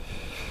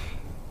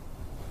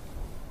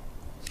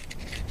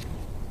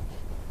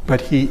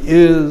 But he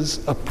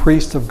is a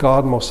priest of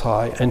God Most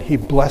High, and he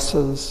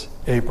blesses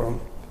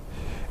Abram.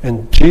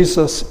 And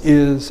Jesus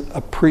is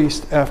a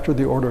priest after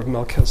the order of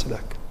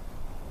Melchizedek.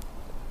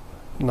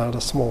 Not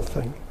a small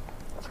thing.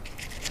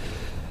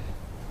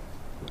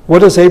 What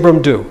does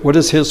Abram do? What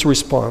is his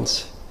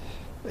response?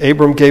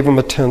 Abram gave him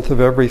a tenth of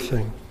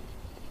everything.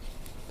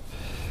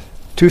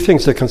 Two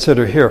things to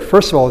consider here.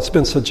 First of all, it's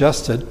been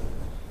suggested,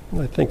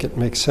 and I think it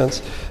makes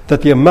sense,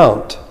 that the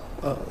amount,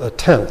 a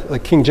tenth,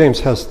 like King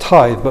James has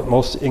tithe, but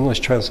most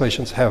English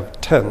translations have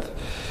tenth,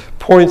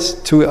 points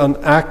to an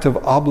act of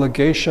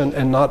obligation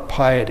and not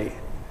piety.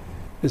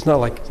 It's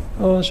not like,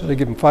 oh, should I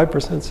give him 5%,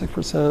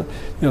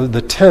 6%?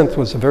 The tenth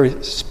was a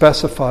very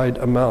specified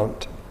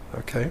amount,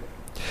 okay?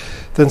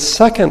 Then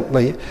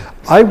secondly,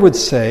 I would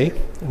say,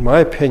 in my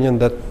opinion,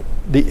 that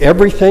the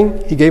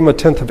everything, he gave him a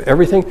tenth of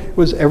everything,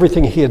 was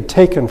everything he had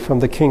taken from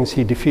the kings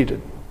he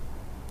defeated.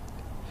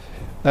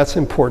 That's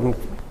important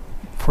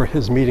for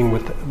his meeting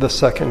with the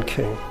second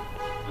king.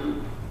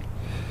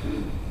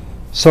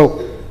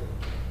 So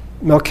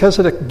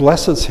Melchizedek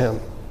blesses him,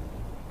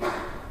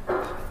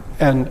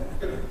 and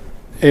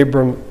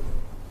Abram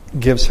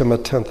gives him a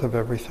tenth of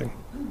everything.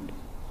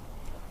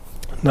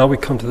 Now we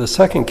come to the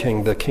second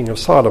king, the king of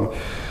Sodom,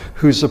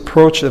 whose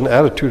approach and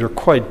attitude are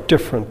quite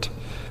different.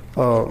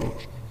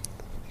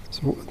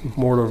 It's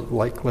more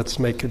like, let's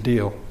make a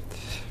deal.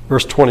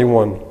 Verse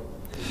 21.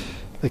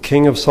 The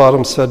king of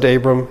Sodom said to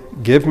Abram,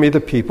 give me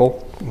the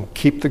people and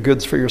keep the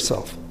goods for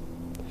yourself.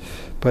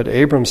 But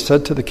Abram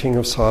said to the king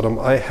of Sodom,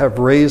 I have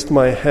raised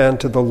my hand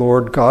to the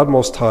Lord God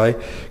Most High,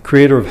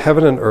 creator of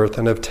heaven and earth,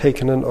 and have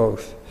taken an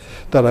oath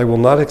that I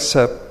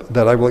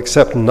will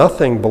accept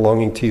nothing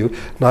belonging to you,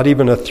 not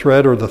even a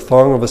thread or the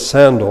thong of a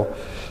sandal,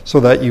 so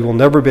that you will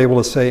never be able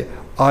to say,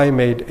 I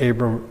made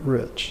Abram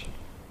rich.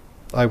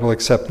 I will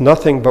accept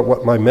nothing but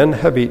what my men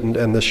have eaten,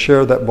 and the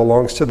share that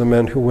belongs to the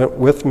men who went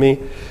with me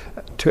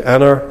to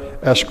Anar,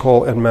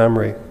 Eshcol, and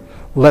Mamre.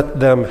 Let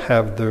them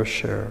have their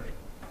share.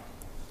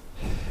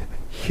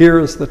 Here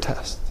is the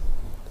test.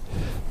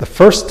 The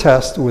first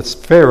test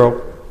with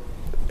Pharaoh,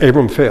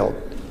 Abram failed.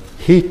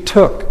 He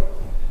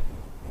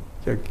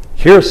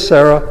Here's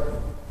Sarah,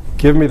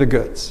 give me the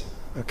goods.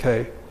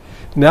 Okay.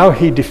 Now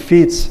he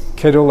defeats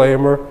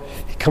Chedorlaomer.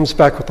 He comes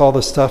back with all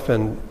this stuff,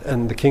 and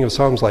the king of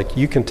Sodom's like,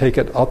 you can take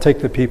it, I'll take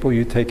the people,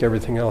 you take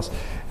everything else.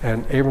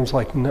 And Abram's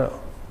like, no.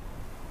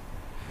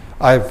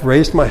 I've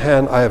raised my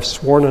hand, I have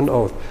sworn an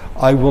oath.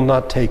 I will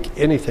not take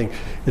anything.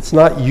 It's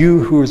not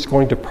you who is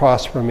going to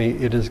prosper me,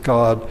 it is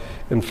God,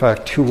 in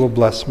fact, who will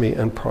bless me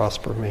and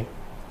prosper me.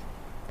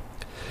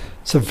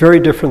 It's a very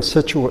different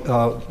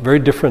very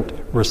different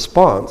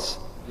response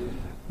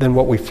than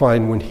what we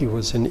find when he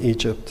was in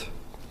Egypt.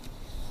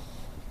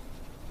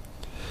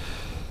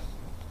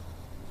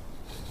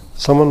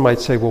 Someone might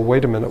say, well,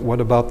 wait a minute, what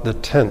about the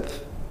 10th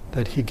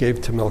that he gave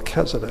to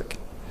Melchizedek?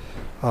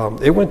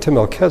 It went to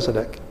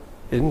Melchizedek.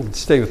 It didn't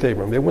stay with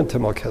Abram. It went to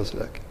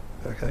Melchizedek.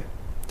 Okay.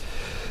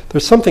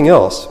 There's something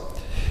else.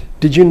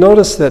 Did you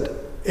notice that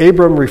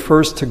Abram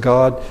refers to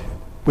God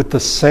with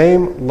the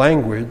same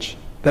language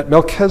that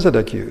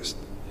Melchizedek used?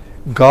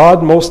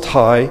 God Most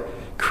High,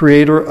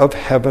 creator of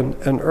heaven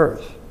and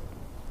earth.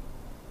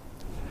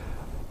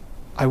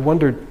 I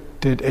wondered,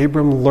 did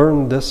Abram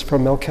learn this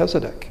from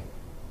Melchizedek?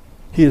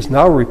 He is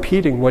now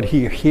repeating what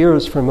he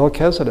hears from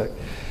Melchizedek.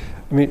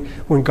 I mean,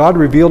 when God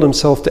revealed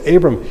himself to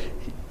Abram,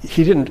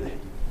 he didn't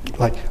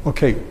like,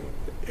 okay,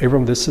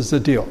 Abram, this is the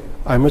deal.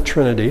 I'm a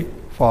Trinity,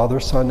 Father,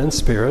 Son, and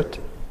Spirit,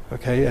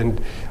 okay,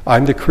 and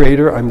I'm the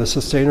creator, I'm the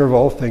sustainer of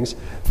all things.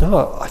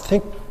 No, I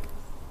think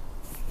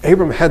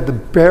Abram had the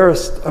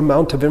barest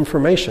amount of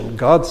information.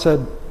 God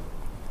said,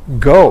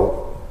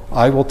 go,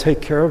 I will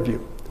take care of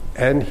you.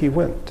 And he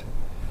went.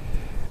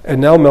 And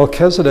now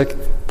Melchizedek,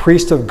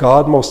 priest of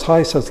God Most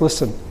High, says,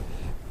 listen,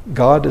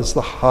 God is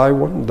the High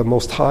One, the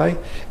Most High,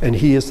 and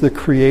he is the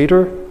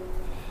creator.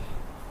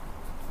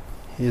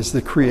 He is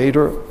the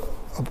creator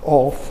of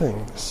all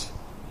things,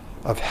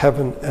 of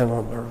heaven and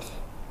on earth.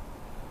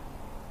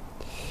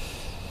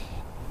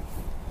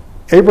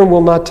 Abram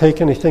will not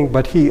take anything,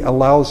 but he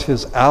allows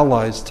his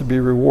allies to be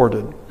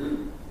rewarded.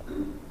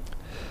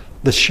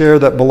 The share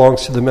that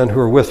belongs to the men who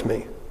are with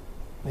me.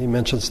 He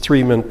mentions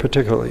 3 men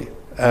particularly,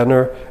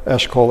 Aner,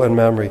 Eshcol, and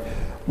Mamre.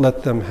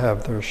 Let them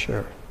have their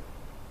share.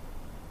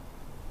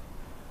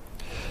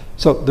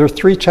 So there are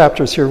 3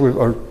 chapters here,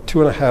 or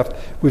 2.5.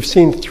 We've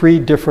seen 3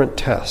 different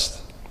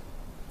tests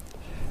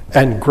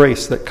and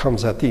grace that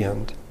comes at the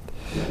end.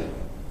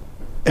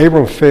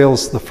 Abram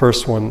fails the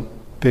first one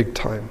big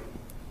time.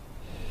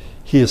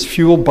 He is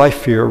fueled by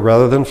fear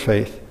rather than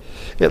faith.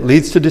 It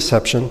leads to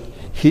deception.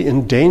 He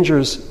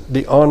endangers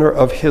the honor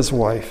of his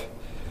wife,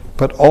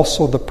 but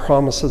also the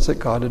promises that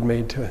God had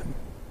made to him.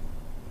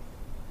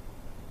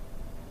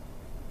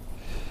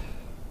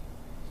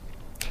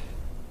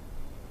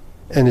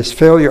 And his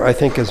failure, I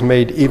think, is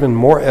made even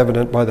more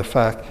evident by the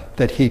fact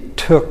that he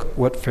took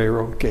what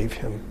Pharaoh gave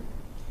him.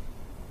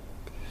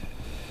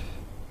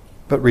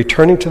 But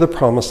returning to the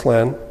promised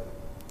land,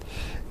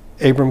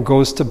 Abram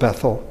goes to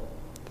Bethel,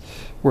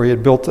 where he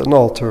had built an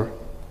altar,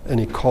 and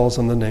he calls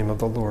on the name of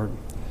the Lord.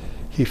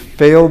 He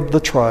failed the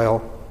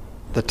trial,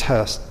 the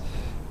test,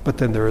 but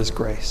then there is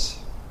grace.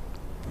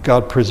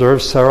 God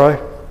preserves Sarai,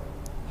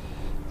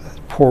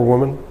 a poor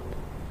woman,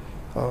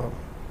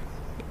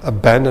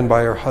 abandoned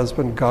by her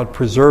husband. God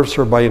preserves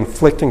her by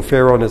inflicting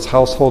Pharaoh and his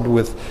household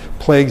with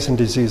plagues and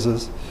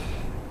diseases.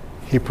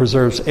 He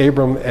preserves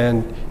Abram,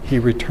 and he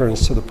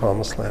returns to the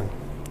promised land.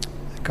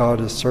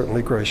 God is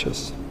certainly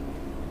gracious.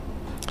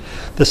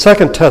 The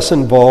second test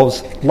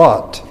involves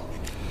Lot,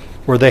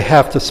 where they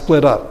have to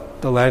split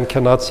up. The land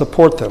cannot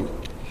support them,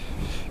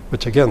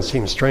 which again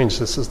seems strange.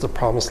 This is the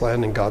promised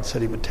land, and God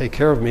said he would take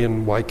care of me,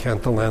 and why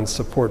can't the land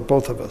support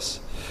both of us?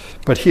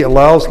 But he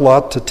allows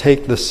Lot to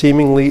take the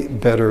seemingly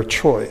better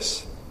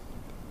choice.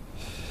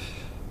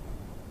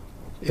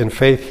 In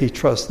faith, he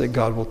trusts that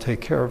God will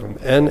take care of him.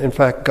 And in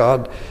fact,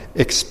 God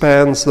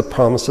expands the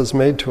promises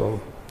made to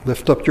him.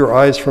 Lift up your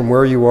eyes from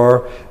where you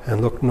are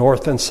and look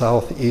north and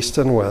south, east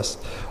and west.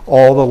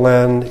 All the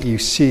land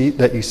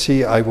that you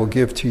see, I will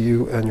give to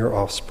you and your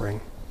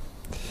offspring.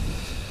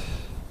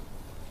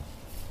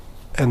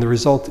 And the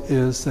result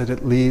is that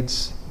it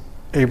leads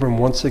Abram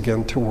once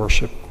again to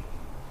worship.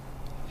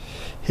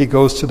 He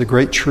goes to the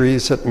great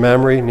trees at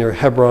Mamre near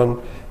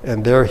Hebron,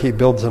 and there he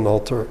builds an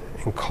altar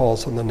and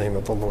calls on the name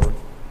of the Lord.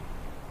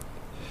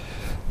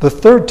 The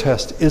third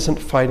test isn't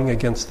fighting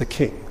against the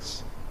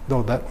kings,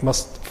 though that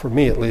must, for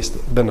me at least,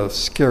 have been a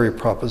scary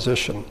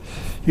proposition.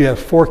 You have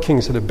 4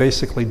 kings that have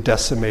basically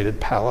decimated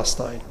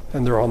Palestine,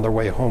 and they're on their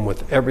way home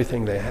with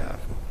everything they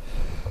have.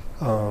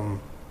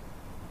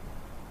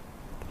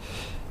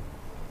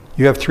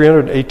 You have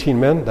 318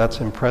 men.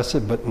 That's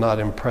impressive, but not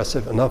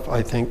impressive enough,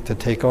 I think, to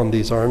take on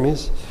these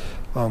armies.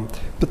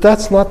 But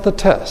that's not the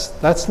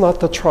test. That's not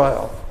the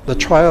trial. The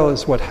trial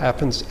is what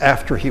happens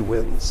after he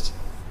wins.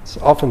 It's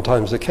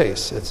oftentimes the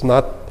case. It's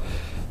not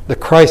the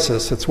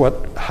crisis. It's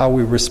how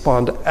we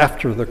respond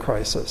after the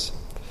crisis.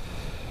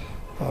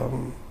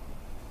 And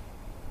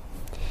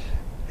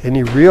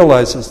he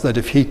realizes that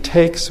if he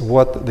takes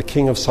what the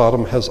king of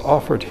Sodom has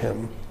offered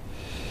him,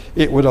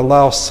 it would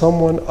allow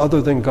someone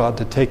other than God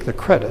to take the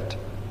credit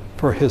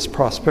for his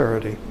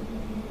prosperity,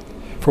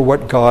 for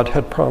what God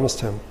had promised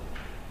him.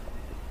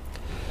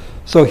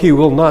 So he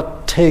will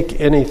not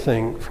take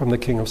anything from the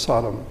king of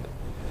Sodom.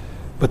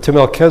 But to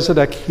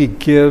Melchizedek, he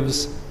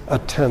gives a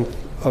tenth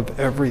of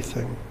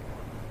everything.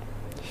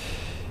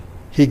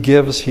 He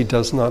gives, he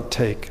does not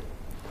take.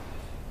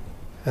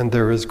 And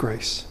there is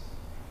grace.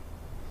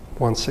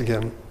 Once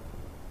again.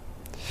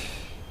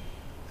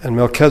 And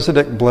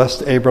Melchizedek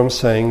blessed Abram,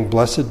 saying,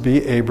 Blessed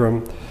be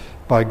Abram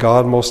by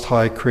God Most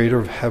High, creator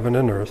of heaven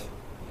and earth.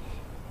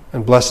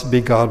 And blessed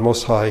be God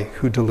Most High,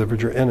 who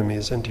delivered your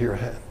enemies into your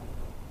hand.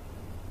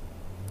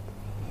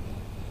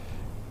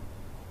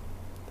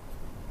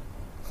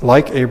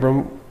 Like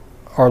Abram,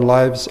 our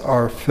lives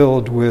are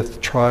filled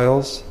with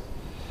trials,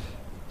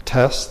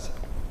 tests.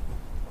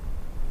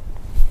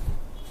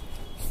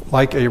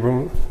 Like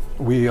Abram,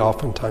 we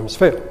oftentimes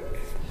fail.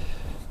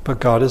 But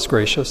God is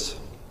gracious.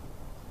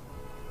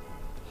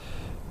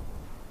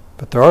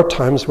 But there are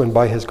times when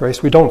by his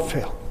grace we don't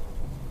fail.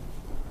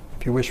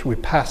 If you wish, we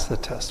pass the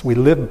test. We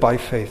live by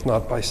faith,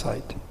 not by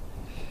sight.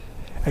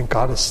 And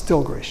God is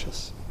still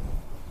gracious.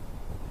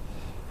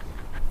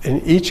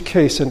 In each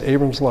case in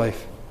Abram's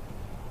life,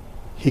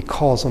 he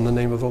calls on the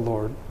name of the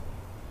Lord.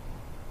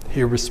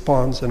 He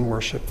responds in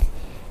worship.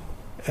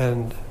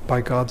 And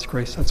by God's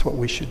grace, that's what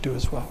we should do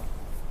as well.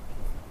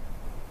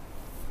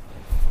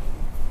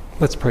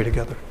 Let's pray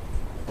together.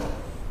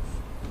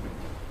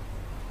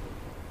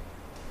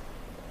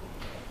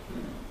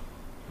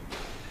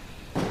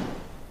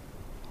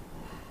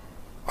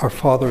 Our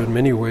Father, in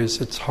many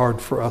ways, it's hard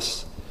for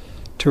us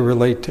to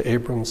relate to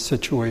Abram's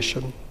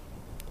situation.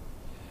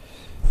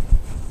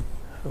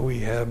 We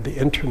have the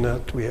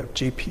internet, we have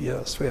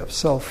GPS, we have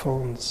cell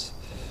phones.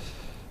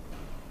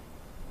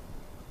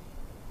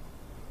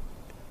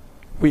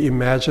 We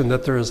imagine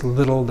that there is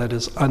little that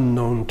is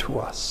unknown to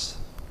us.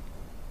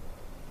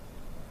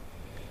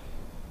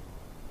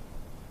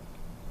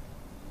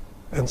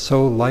 And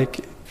so,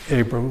 like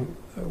Abram,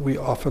 we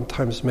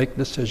oftentimes make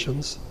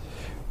decisions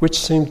which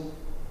seem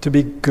to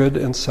be good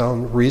and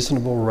sound,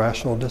 reasonable,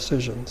 rational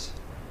decisions,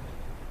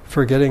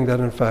 forgetting that,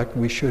 in fact,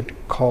 we should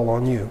call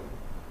on you.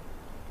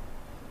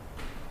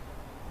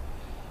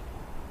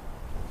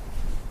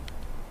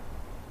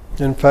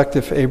 In fact,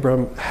 if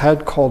Abram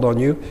had called on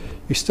you,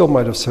 you still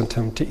might have sent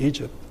him to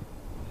Egypt.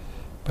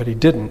 But he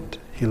didn't.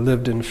 He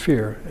lived in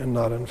fear and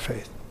not in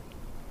faith.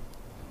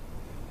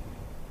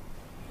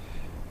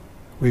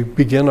 We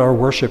begin our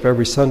worship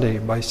every Sunday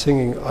by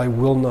singing, I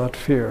will not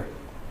fear.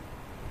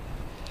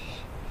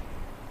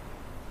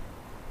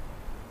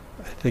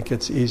 I think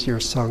it's easier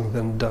sung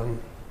than done.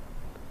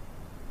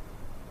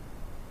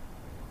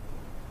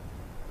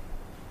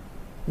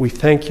 We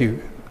thank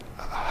you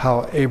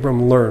how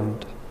Abram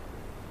learned,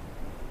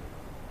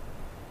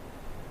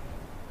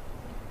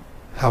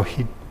 how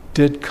he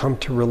did come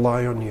to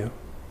rely on you,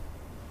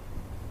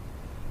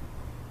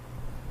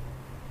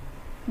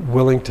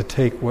 willing to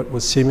take what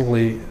was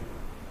seemingly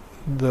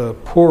the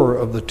poorer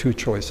of the two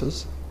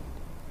choices,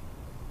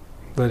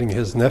 letting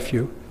his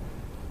nephew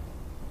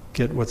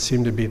get what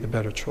seemed to be the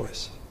better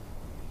choice.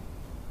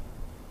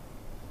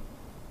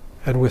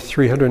 And with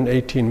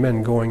 318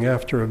 men going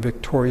after a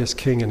victorious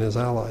king and his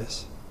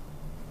allies.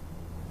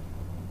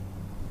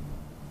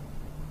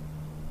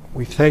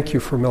 We thank you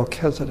for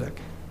Melchizedek,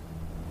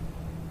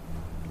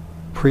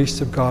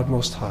 priest of God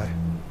Most High,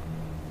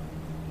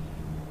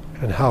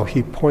 and how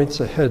he points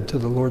ahead to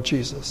the Lord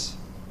Jesus,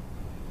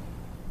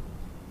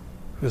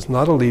 who is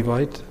not a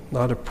Levite,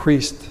 not a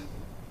priest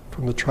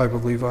from the tribe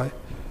of Levi,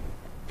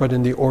 but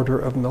in the order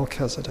of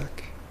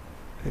Melchizedek,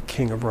 a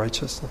king of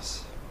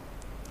righteousness.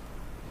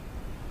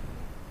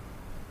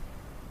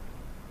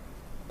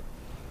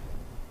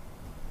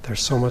 There's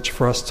so much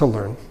for us to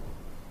learn.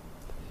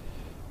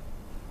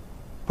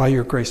 By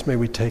your grace, may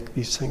we take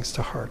these things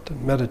to heart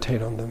and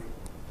meditate on them.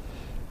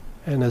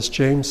 And as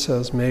James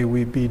says, may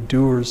we be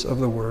doers of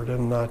the word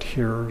and not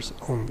hearers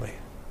only.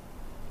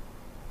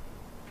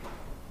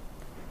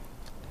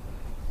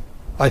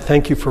 I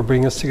thank you for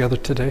bringing us together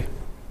today.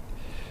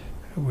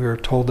 We are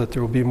told that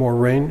there will be more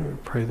rain. We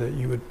pray that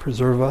you would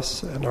preserve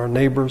us and our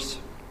neighbors.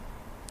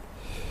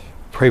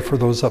 Pray for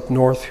those up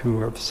north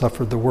who have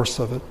suffered the worst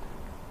of it.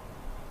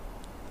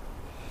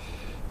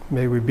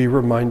 May we be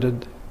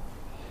reminded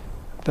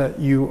that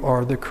you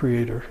are the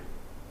creator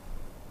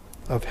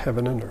of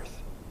heaven and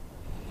earth.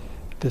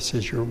 This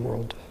is your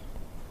world.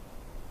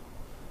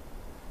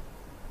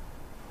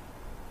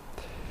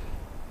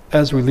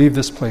 As we leave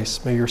this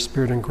place, may your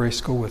Spirit and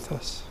grace go with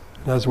us.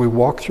 And as we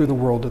walk through the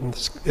world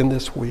in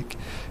this week,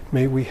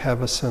 may we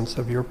have a sense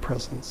of your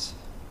presence.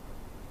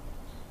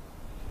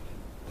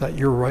 That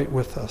you're right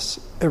with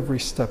us every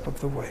step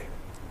of the way.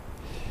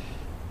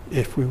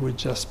 If we would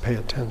just pay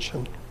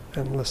attention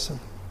and listen.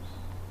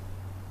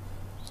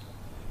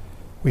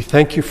 We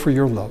thank you for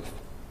your love.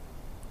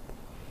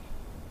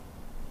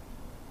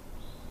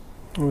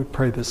 And we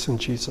pray this in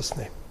Jesus'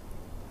 name.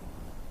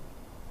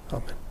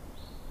 Amen.